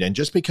again. And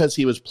just because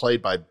he was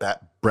played by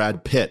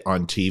Brad Pitt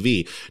on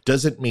TV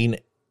doesn't mean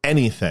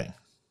anything.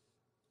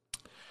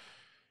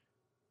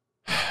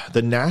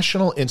 The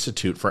National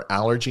Institute for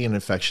Allergy and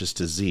Infectious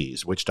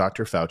Disease, which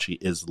Dr. Fauci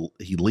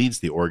he leads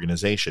the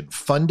organization,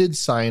 funded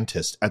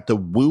scientists at the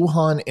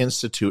Wuhan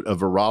Institute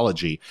of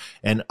Virology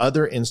and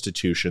other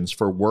institutions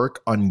for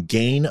work on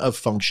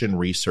gain-of-function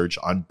research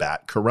on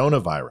bat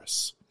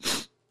coronavirus.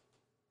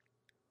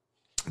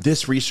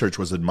 This research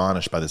was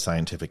admonished by the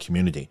scientific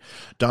community.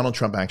 Donald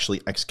Trump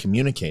actually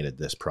excommunicated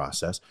this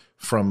process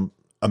from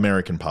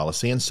American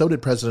policy, and so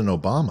did President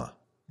Obama,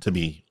 to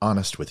be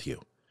honest with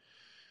you.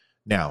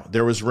 Now,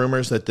 there was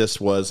rumors that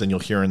this was, and you'll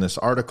hear in this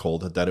article,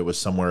 that it was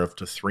somewhere up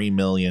to $3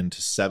 million to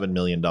 $7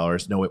 million.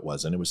 No, it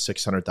wasn't. It was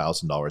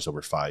 $600,000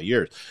 over 5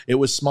 years. It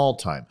was small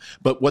time.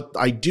 But what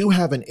I do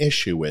have an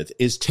issue with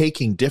is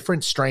taking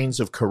different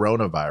strains of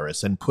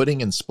coronavirus and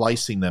putting and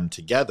splicing them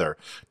together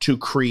to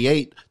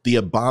create the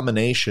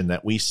abomination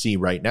that we see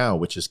right now,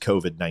 which is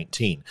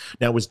COVID-19.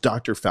 Now, was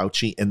Dr.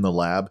 Fauci in the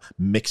lab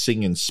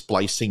mixing and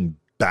splicing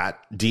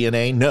bat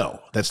DNA? No,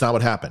 that's not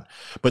what happened.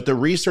 But the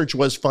research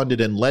was funded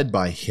and led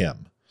by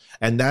him.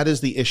 And that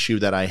is the issue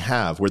that I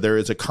have, where there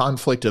is a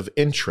conflict of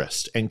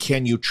interest. And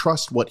can you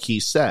trust what he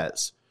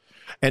says?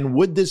 And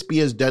would this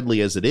be as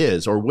deadly as it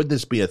is, or would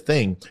this be a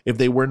thing if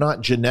they were not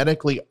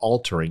genetically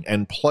altering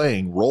and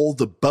playing roll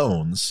the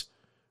bones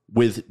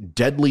with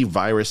deadly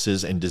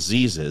viruses and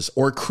diseases,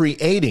 or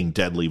creating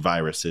deadly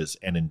viruses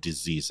and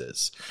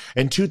diseases?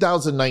 In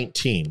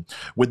 2019,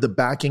 with the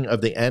backing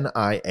of the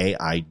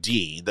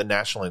NIAID, the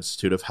National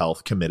Institute of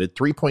Health committed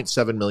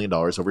 $3.7 million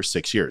over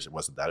 6 years. It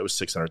wasn't that. It was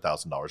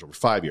 $600,000 over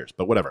 5 years,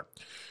 but whatever.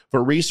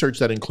 For research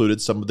that included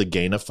some of the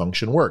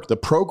gain-of-function work. The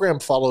program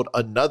followed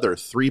another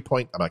I'm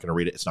not going to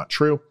read it. It's not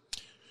true.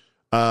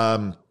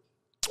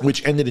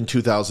 Which ended in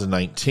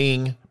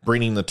 2019,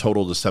 bringing the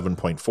total to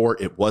 7.4.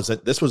 It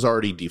wasn't. This was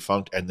already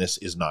defunct, and this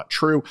is not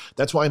true.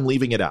 That's why I'm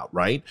leaving it out,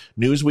 right?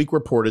 Newsweek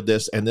reported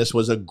this, and this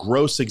was a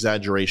gross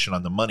exaggeration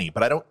on the money.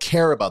 But I don't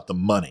care about the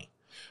money.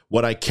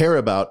 What I care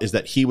about is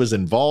that he was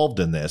involved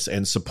in this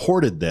and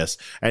supported this,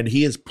 and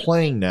he is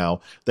playing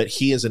now that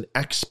he is an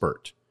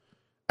expert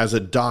as a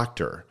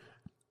doctor,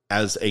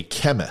 as a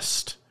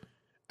chemist,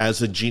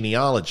 as a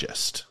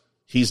genealogist.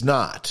 He's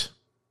not.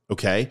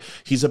 Okay?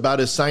 He's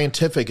about as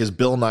scientific as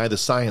Bill Nye the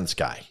Science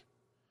Guy.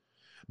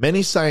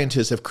 Many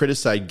scientists have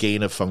criticized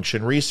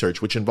gain-of-function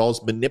research, which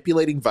involves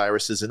manipulating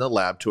viruses in a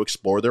lab to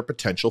explore their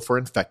potential for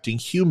infecting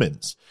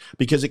humans,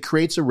 because it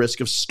creates a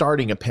risk of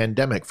starting a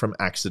pandemic from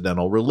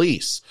accidental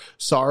release.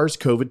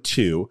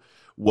 SARS-CoV-2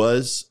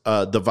 was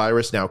the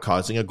virus now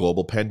causing a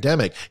global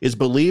pandemic, is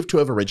believed to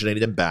have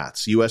originated in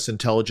bats. U.S.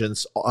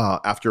 intelligence,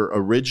 after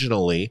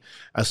originally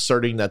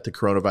asserting that the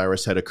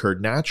coronavirus had occurred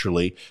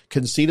naturally,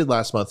 conceded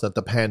last month that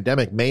the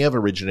pandemic may have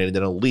originated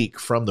in a leak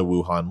from the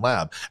Wuhan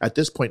lab. At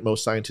this point,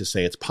 most scientists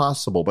say it's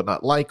possible, but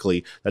not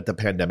likely, that the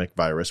pandemic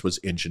virus was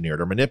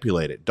engineered or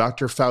manipulated.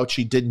 Dr.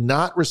 Fauci did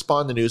not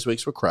respond to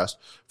Newsweek's request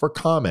for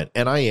comment.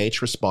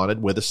 NIH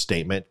responded with a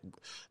statement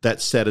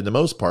that said, in the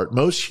most part,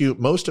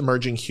 most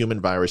emerging human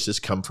viruses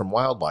come come from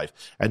wildlife,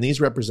 and these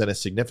represent a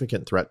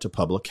significant threat to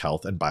public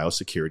health and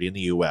biosecurity in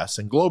the U.S.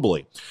 and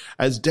globally,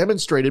 as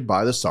demonstrated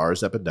by the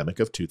SARS epidemic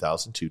of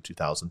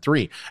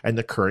 2002-2003 and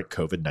the current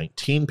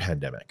COVID-19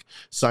 pandemic.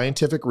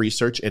 Scientific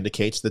research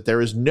indicates that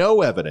there is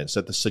no evidence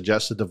that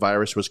suggests that the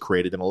virus was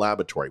created in a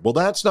laboratory. Well,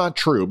 that's not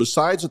true.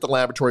 Besides that the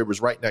laboratory was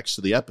right next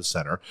to the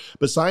epicenter,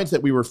 besides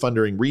that we were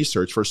funding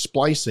research for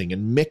splicing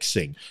and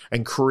mixing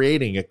and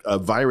creating a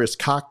virus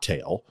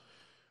cocktail,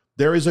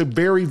 there is a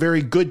very,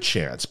 very good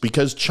chance,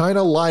 because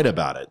China lied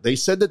about it. They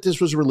said that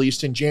this was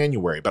released in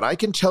January, but I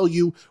can tell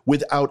you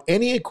without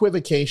any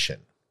equivocation,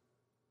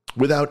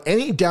 without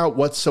any doubt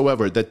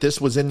whatsoever, that this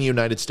was in the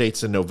United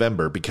States in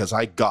November, because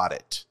I got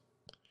it.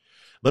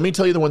 Let me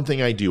tell you the one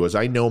thing I do is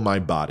I know my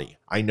body.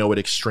 I know it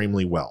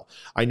extremely well.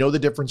 I know the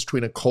difference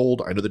between a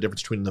cold. I know the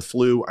difference between the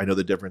flu. I know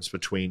the difference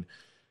between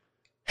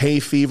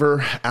hay fever,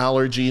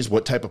 allergies,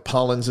 what type of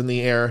pollen's in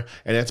the air,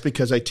 and that's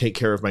because I take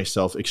care of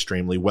myself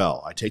extremely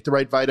well. I take the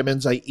right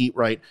vitamins, I eat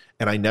right,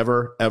 and I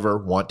never, ever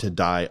want to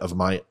die of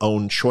my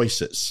own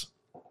choices,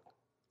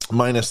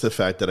 minus the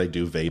fact that I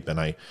do vape and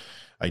I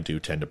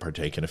do tend to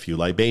partake in a few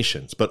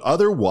libations. But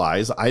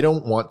otherwise, I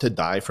don't want to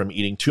die from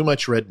eating too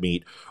much red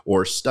meat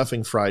or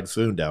stuffing fried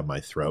food down my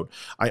throat.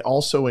 I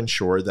also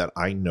ensure that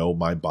I know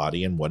my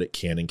body and what it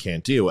can and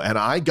can't do. And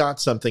I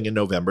got something in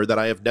November that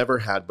I have never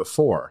had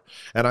before.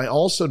 And I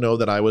also know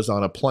that I was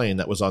on a plane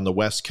that was on the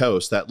West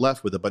Coast that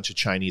left with a bunch of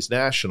Chinese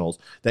nationals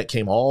that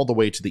came all the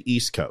way to the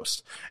East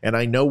Coast. And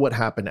I know what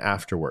happened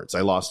afterwards.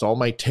 I lost all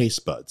my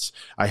taste buds.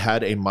 I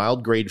had a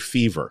mild grade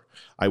fever.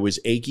 I was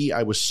achy.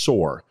 I was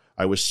sore.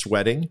 I was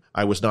sweating.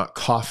 I was not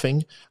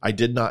coughing. I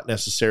did not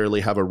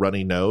necessarily have a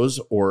runny nose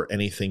or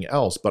anything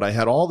else, but I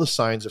had all the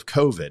signs of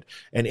COVID,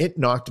 and it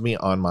knocked me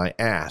on my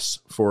ass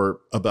for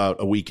about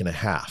a week and a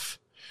half.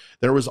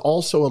 There was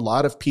also a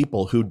lot of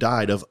people who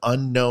died of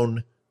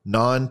unknown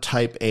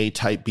non-type A,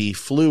 type B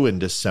flu in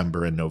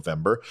December and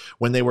November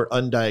when they were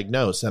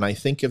undiagnosed. And I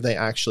think if they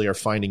actually are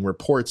finding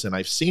reports, and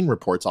I've seen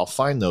reports, I'll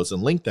find those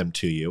and link them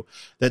to you,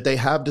 that they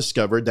have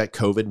discovered that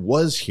COVID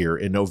was here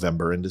in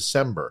November and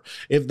December.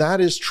 If that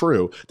is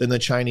true, then the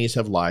Chinese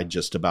have lied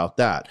just about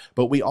that.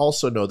 But we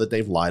also know that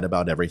they've lied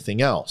about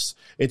everything else.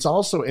 It's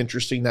also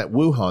interesting that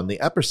Wuhan, the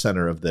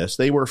epicenter of this,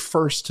 they were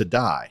first to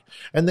die.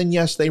 And then,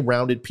 yes, they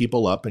rounded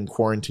people up and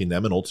quarantined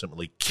them and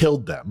ultimately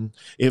killed them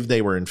if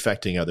they were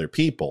infecting other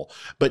people.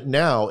 But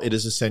now it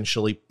is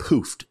essentially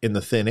poofed in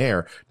the thin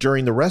air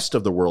during the rest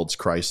of the world's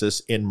crisis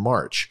in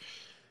March.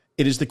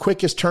 It is the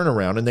quickest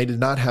turnaround, and they did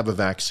not have a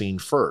vaccine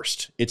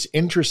first. It's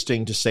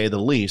interesting, to say the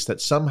least,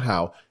 that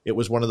somehow it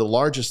was one of the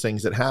largest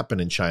things that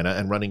happened in China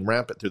and running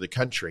rampant through the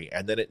country,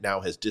 and then it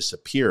now has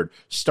disappeared,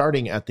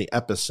 starting at the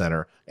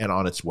epicenter and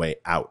on its way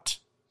out.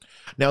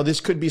 Now, this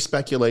could be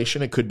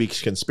speculation. It could be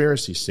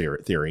conspiracy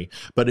theory.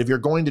 But if you're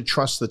going to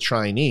trust the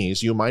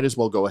Chinese, you might as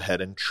well go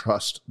ahead and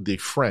trust the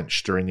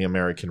French during the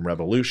American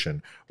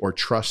Revolution, or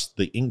trust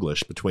the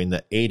English between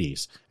the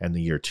 80s and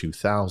the year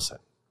 2000.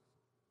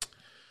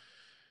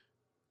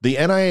 The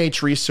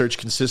NIH research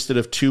consisted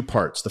of two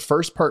parts. The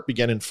first part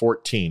began in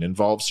 2014,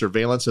 involved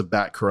surveillance of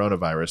bat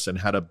coronavirus, and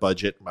had a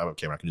budget. Okay, we're not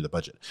going to do the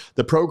budget.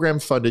 The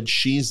program funded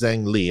Shi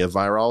Zheng Li, a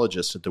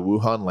virologist at the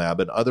Wuhan lab,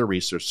 and other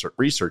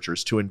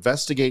researchers to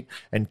investigate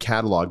and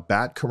catalog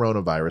bat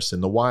coronavirus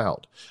in the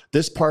wild.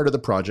 This part of the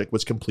project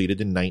was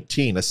completed in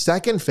 2019. A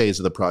second phase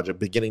of the project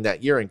beginning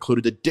that year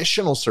included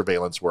additional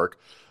surveillance work,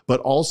 but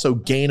also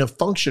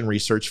gain-of-function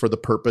research for the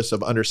purpose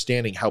of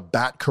understanding how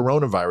bat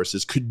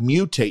coronaviruses could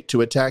mutate to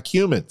attack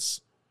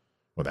humans.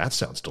 Well, that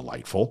sounds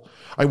delightful.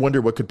 I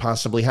wonder what could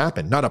possibly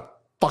happen. Not a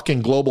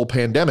fucking global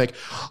pandemic.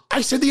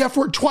 I said the F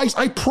word twice.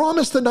 I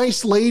promised the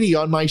nice lady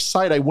on my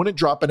site I wouldn't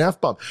drop an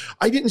F-bomb.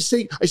 I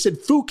said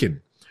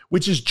Fuken,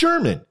 which is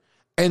German.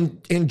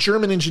 And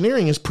German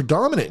engineering is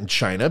predominant in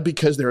China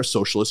because they're a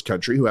socialist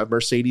country who have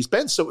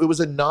Mercedes-Benz. So it was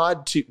a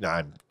nod to...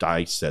 No,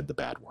 I said the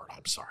bad word.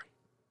 I'm sorry.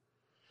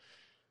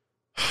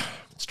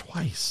 It's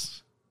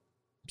twice.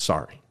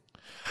 Sorry.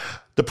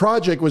 The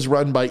project was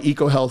run by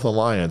EcoHealth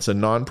Alliance, a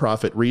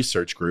nonprofit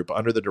research group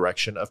under the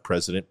direction of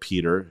President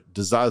Peter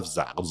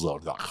Daszak.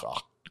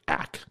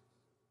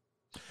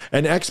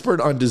 An expert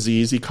on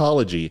disease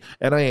ecology.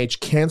 NIH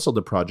canceled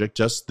the project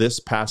just this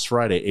past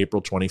Friday,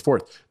 April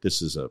 24th.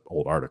 This is an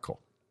old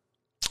article.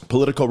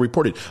 Politico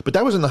reported, but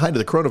that was in the height of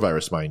the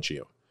coronavirus, mind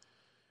you.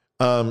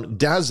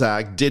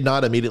 Daszak did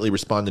not immediately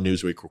respond to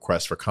Newsweek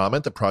requests for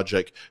comment. The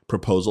project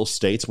proposal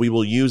states, we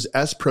will use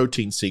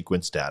S-protein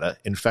sequence data,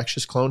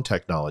 infectious clone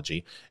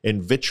technology,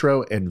 in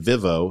vitro and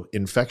vivo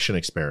infection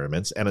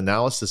experiments, and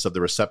analysis of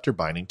the receptor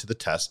binding to the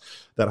test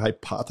that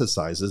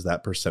hypothesizes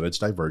that percentage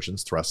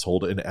divergence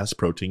threshold in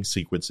S-protein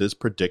sequences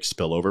predicts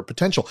spillover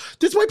potential.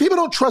 This is why people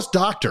don't trust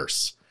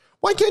doctors.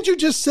 Why can't you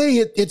just say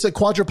it's a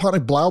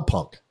quadruponic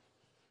Blaupunk?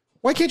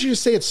 Why can't you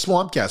just say it's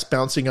swamp gas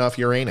bouncing off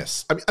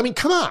Uranus? I mean,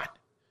 come on.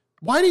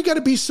 Why do you got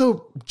to be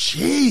so...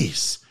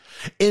 Jeez.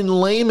 In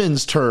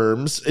layman's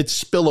terms,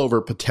 it's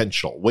spillover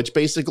potential, which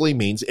basically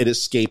means it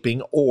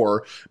escaping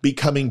or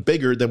becoming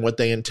bigger than what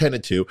they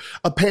intended to.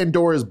 A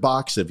Pandora's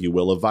box, if you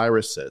will, of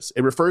viruses.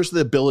 It refers to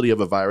the ability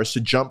of a virus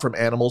to jump from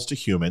animals to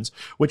humans,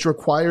 which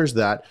requires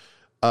that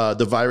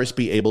the virus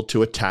be able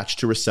to attach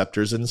to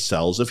receptors in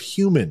cells of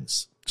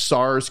humans.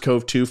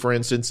 SARS-CoV-2, for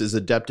instance, is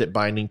adept at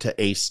binding to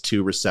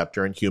ACE2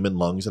 receptor in human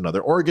lungs and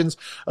other organs,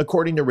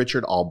 according to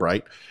Richard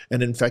Albright,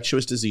 an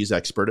infectious disease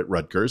expert at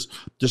Rutgers.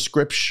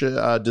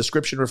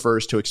 Description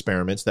refers to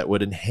experiments that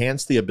would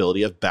enhance the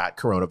ability of bat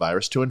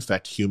coronavirus to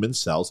infect human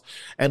cells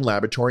and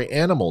laboratory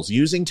animals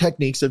using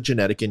techniques of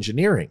genetic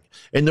engineering.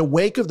 In the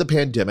wake of the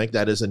pandemic,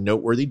 that is a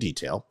noteworthy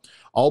detail.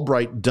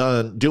 Albright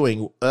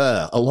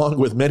along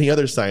with many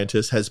other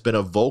scientists, has been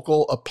a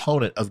vocal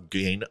opponent of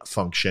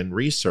gain-function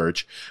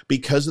research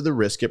because of the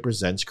risk it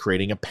presents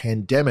creating a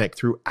pandemic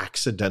through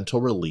accidental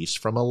release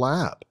from a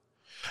lab.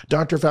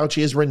 Dr.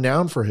 Fauci is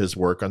renowned for his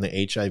work on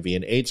the HIV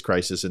and AIDS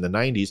crisis in the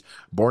 90s.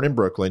 Born in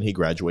Brooklyn, he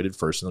graduated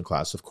first in the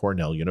class of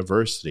Cornell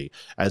University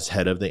as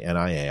head of the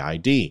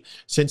NIAID.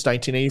 Since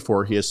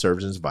 1984, he has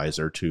served as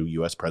advisor to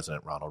U.S.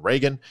 President Ronald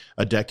Reagan.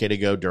 A decade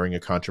ago, during a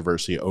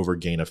controversy over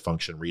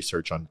gain-of-function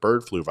research on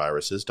bird flu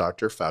viruses,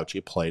 Dr.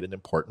 Fauci played an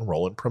important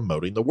role in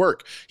promoting the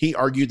work. He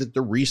argued that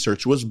the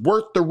research was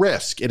worth the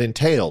risk it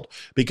entailed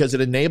because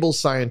it enables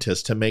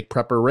scientists to make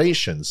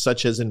preparations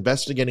such as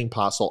investigating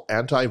possible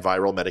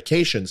antiviral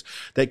medications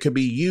that could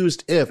be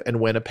used if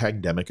and when a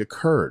pandemic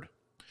occurred.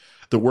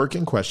 The work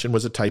in question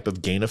was a type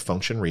of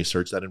gain-of-function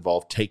research that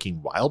involved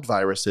taking wild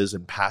viruses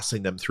and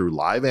passing them through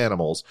live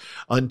animals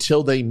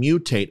until they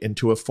mutate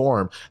into a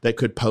form that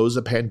could pose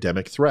a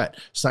pandemic threat.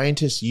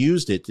 Scientists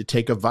used it to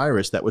take a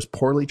virus that was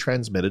poorly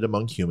transmitted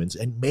among humans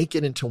and make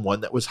it into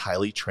one that was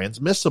highly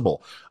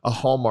transmissible, a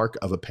hallmark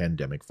of a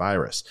pandemic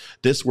virus.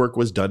 This work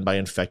was done by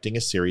infecting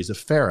a series of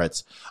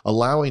ferrets,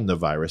 allowing the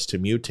virus to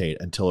mutate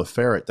until a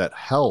ferret that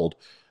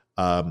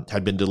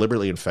had been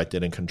deliberately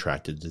infected and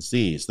contracted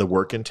disease. The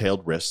work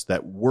entailed risks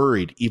that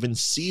worried even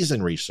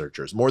seasoned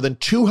researchers. More than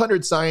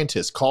 200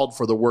 scientists called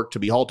for the work to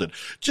be halted,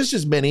 just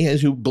as many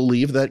as who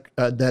believe that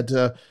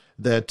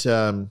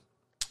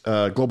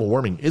global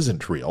warming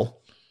isn't real.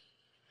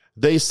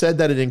 They said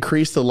that it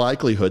increased the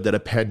likelihood that a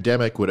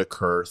pandemic would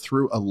occur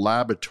through a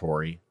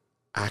laboratory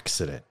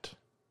accident.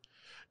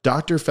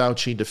 Dr.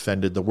 Fauci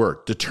defended the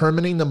work.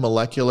 Determining the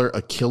molecular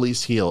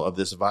Achilles heel of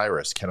this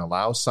virus can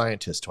allow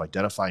scientists to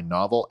identify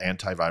novel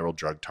antiviral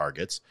drug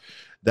targets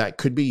that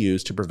could be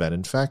used to prevent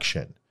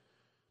infection.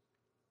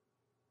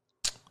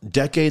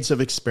 Decades of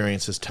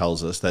experiences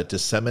tells us that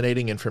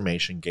disseminating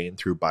information gained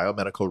through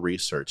biomedical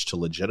research to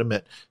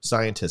legitimate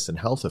scientists and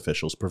health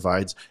officials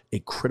provides a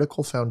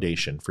critical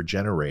foundation for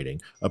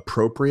generating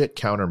appropriate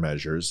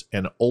countermeasures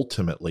and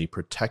ultimately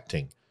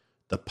protecting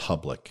the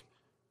public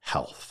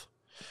health.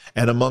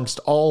 And amongst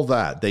all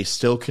that, they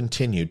still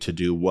continued to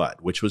do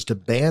what? Which was to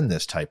ban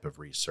this type of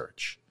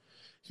research.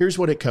 Here's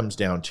what it comes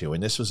down to,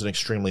 and this was an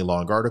extremely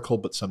long article,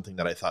 but something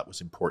that I thought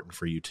was important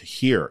for you to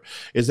hear,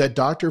 is that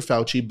Dr.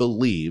 Fauci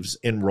believes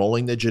in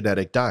rolling the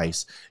genetic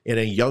dice in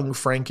a Young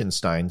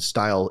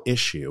Frankenstein-style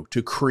issue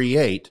to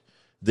create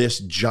this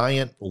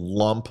giant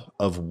lump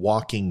of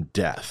walking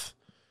death.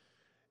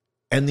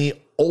 And the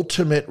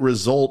ultimate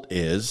result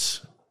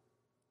is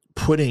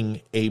putting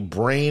a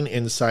brain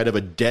inside of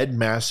a dead,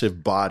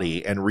 massive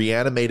body and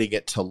reanimating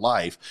it to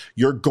life.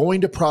 You're going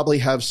to probably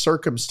have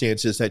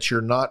circumstances that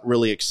you're not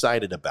really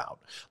excited about,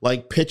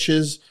 like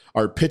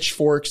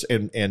pitchforks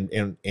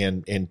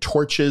and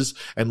torches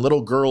and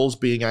little girls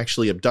being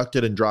actually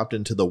abducted and dropped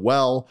into the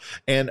well,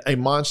 and a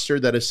monster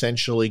that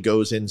essentially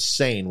goes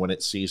insane when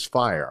it sees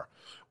fire.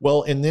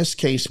 Well, in this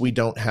case, we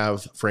don't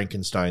have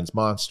Frankenstein's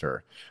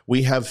monster.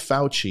 We have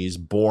Fauci's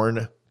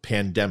born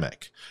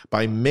pandemic.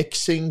 By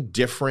mixing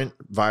different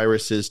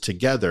viruses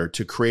together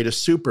to create a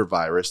super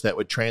virus that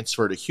would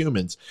transfer to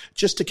humans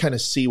just to kind of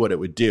see what it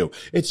would do.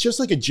 It's just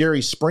like a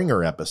Jerry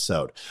Springer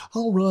episode.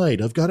 All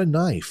right, I've got a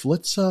knife.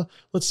 Let's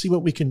see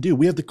what we can do.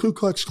 We have the Ku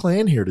Klux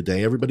Klan here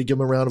today. Everybody give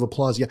them a round of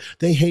applause. Yeah,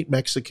 they hate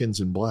Mexicans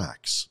and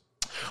blacks.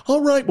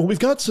 All right, well, we've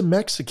got some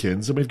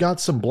Mexicans and we've got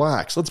some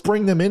blacks. Let's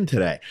bring them in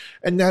today.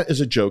 And that is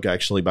a joke,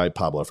 actually, by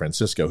Pablo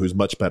Francisco, who's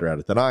much better at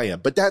it than I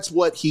am. But that's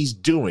what he's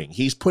doing.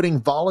 He's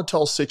putting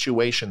volatile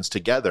situations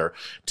together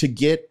to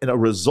get a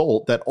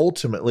result that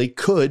ultimately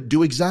could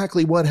do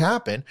exactly what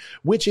happened,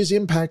 which is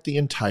impact the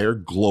entire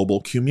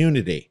global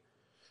community.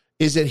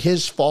 Is it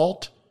his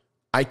fault?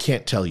 I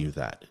can't tell you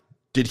that.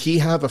 Did he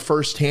have a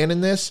first hand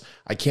in this?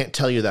 I can't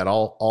tell you that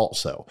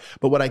also.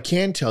 But what I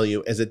can tell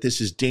you is that this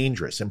is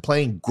dangerous, and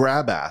playing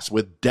grab ass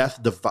with death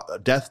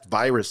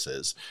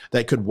viruses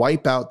that could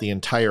wipe out the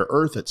entire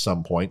earth at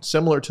some point,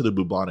 similar to the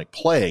bubonic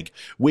plague,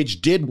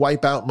 which did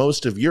wipe out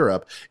most of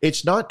Europe.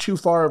 It's not too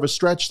far of a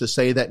stretch to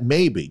say that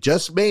maybe,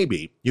 just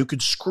maybe, you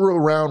could screw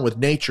around with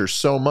nature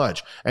so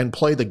much and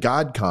play the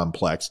God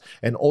complex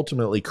and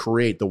ultimately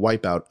create the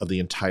wipeout of the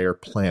entire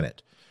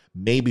planet.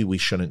 Maybe we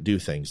shouldn't do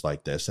things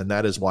like this. And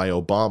that is why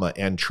Obama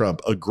and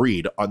Trump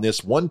agreed on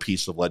this one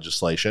piece of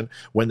legislation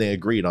when they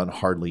agreed on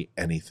hardly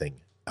anything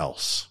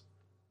else.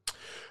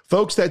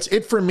 Folks, that's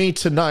it for me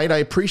tonight. I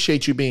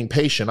appreciate you being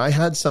patient. I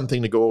had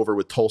something to go over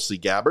with Tulsi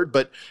Gabbard,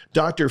 but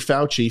Dr.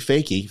 Fauci,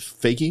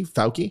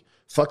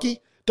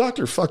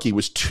 Dr. Fucky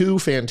was too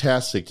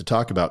fantastic to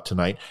talk about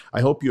tonight. I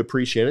hope you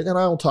appreciate it, and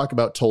I will talk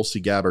about Tulsi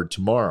Gabbard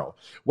tomorrow.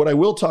 What I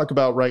will talk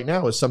about right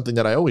now is something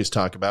that I always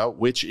talk about,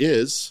 which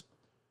is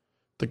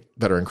the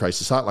Veteran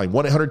Crisis Hotline.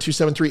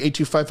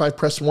 1-800-273-8255,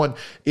 press 1.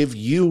 If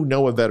you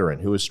know a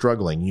veteran who is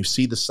struggling, you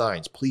see the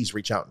signs, please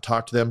reach out and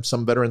talk to them.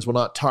 Some veterans will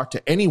not talk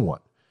to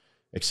anyone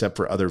except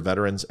for other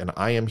veterans, and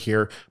I am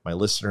here. My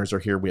listeners are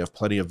here. We have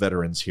plenty of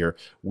veterans here.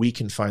 We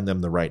can find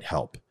them the right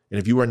help. And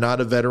if you are not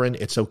a veteran,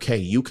 it's okay.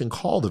 You can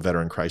call the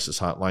Veteran Crisis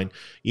Hotline,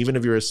 even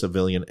if you're a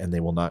civilian, and they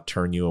will not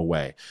turn you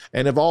away.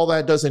 And if all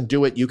that doesn't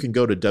do it, you can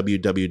go to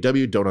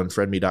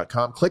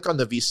www.don'tunfriendme.com, click on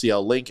the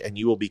VCL link, and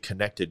you will be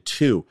connected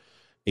to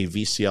a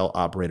VCL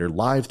operator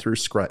live through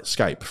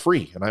Skype,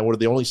 free. And one of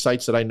the only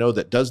sites that I know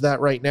that does that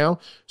right now,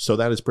 so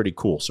that is pretty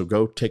cool. So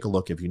go take a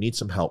look. If you need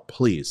some help,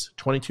 please.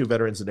 22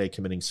 veterans a day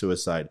committing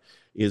suicide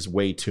is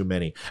way too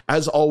many.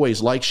 As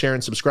always, like, share,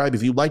 and subscribe.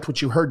 If you liked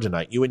what you heard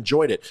tonight, you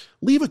enjoyed it,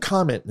 leave a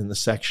comment in the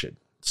section.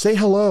 Say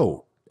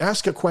hello.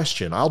 Ask a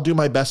question. I'll do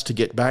my best to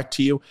get back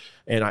to you,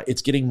 and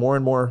it's getting more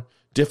and more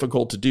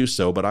difficult to do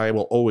so, but I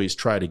will always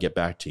try to get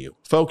back to you.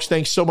 Folks,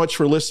 thanks so much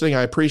for listening.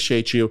 I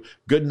appreciate you.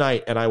 Good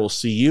night, and I will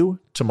see you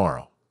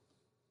tomorrow.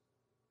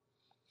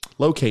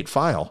 Locate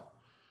file.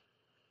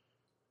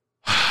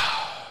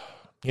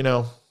 You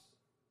know,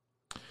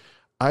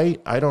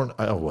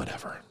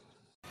 whatever.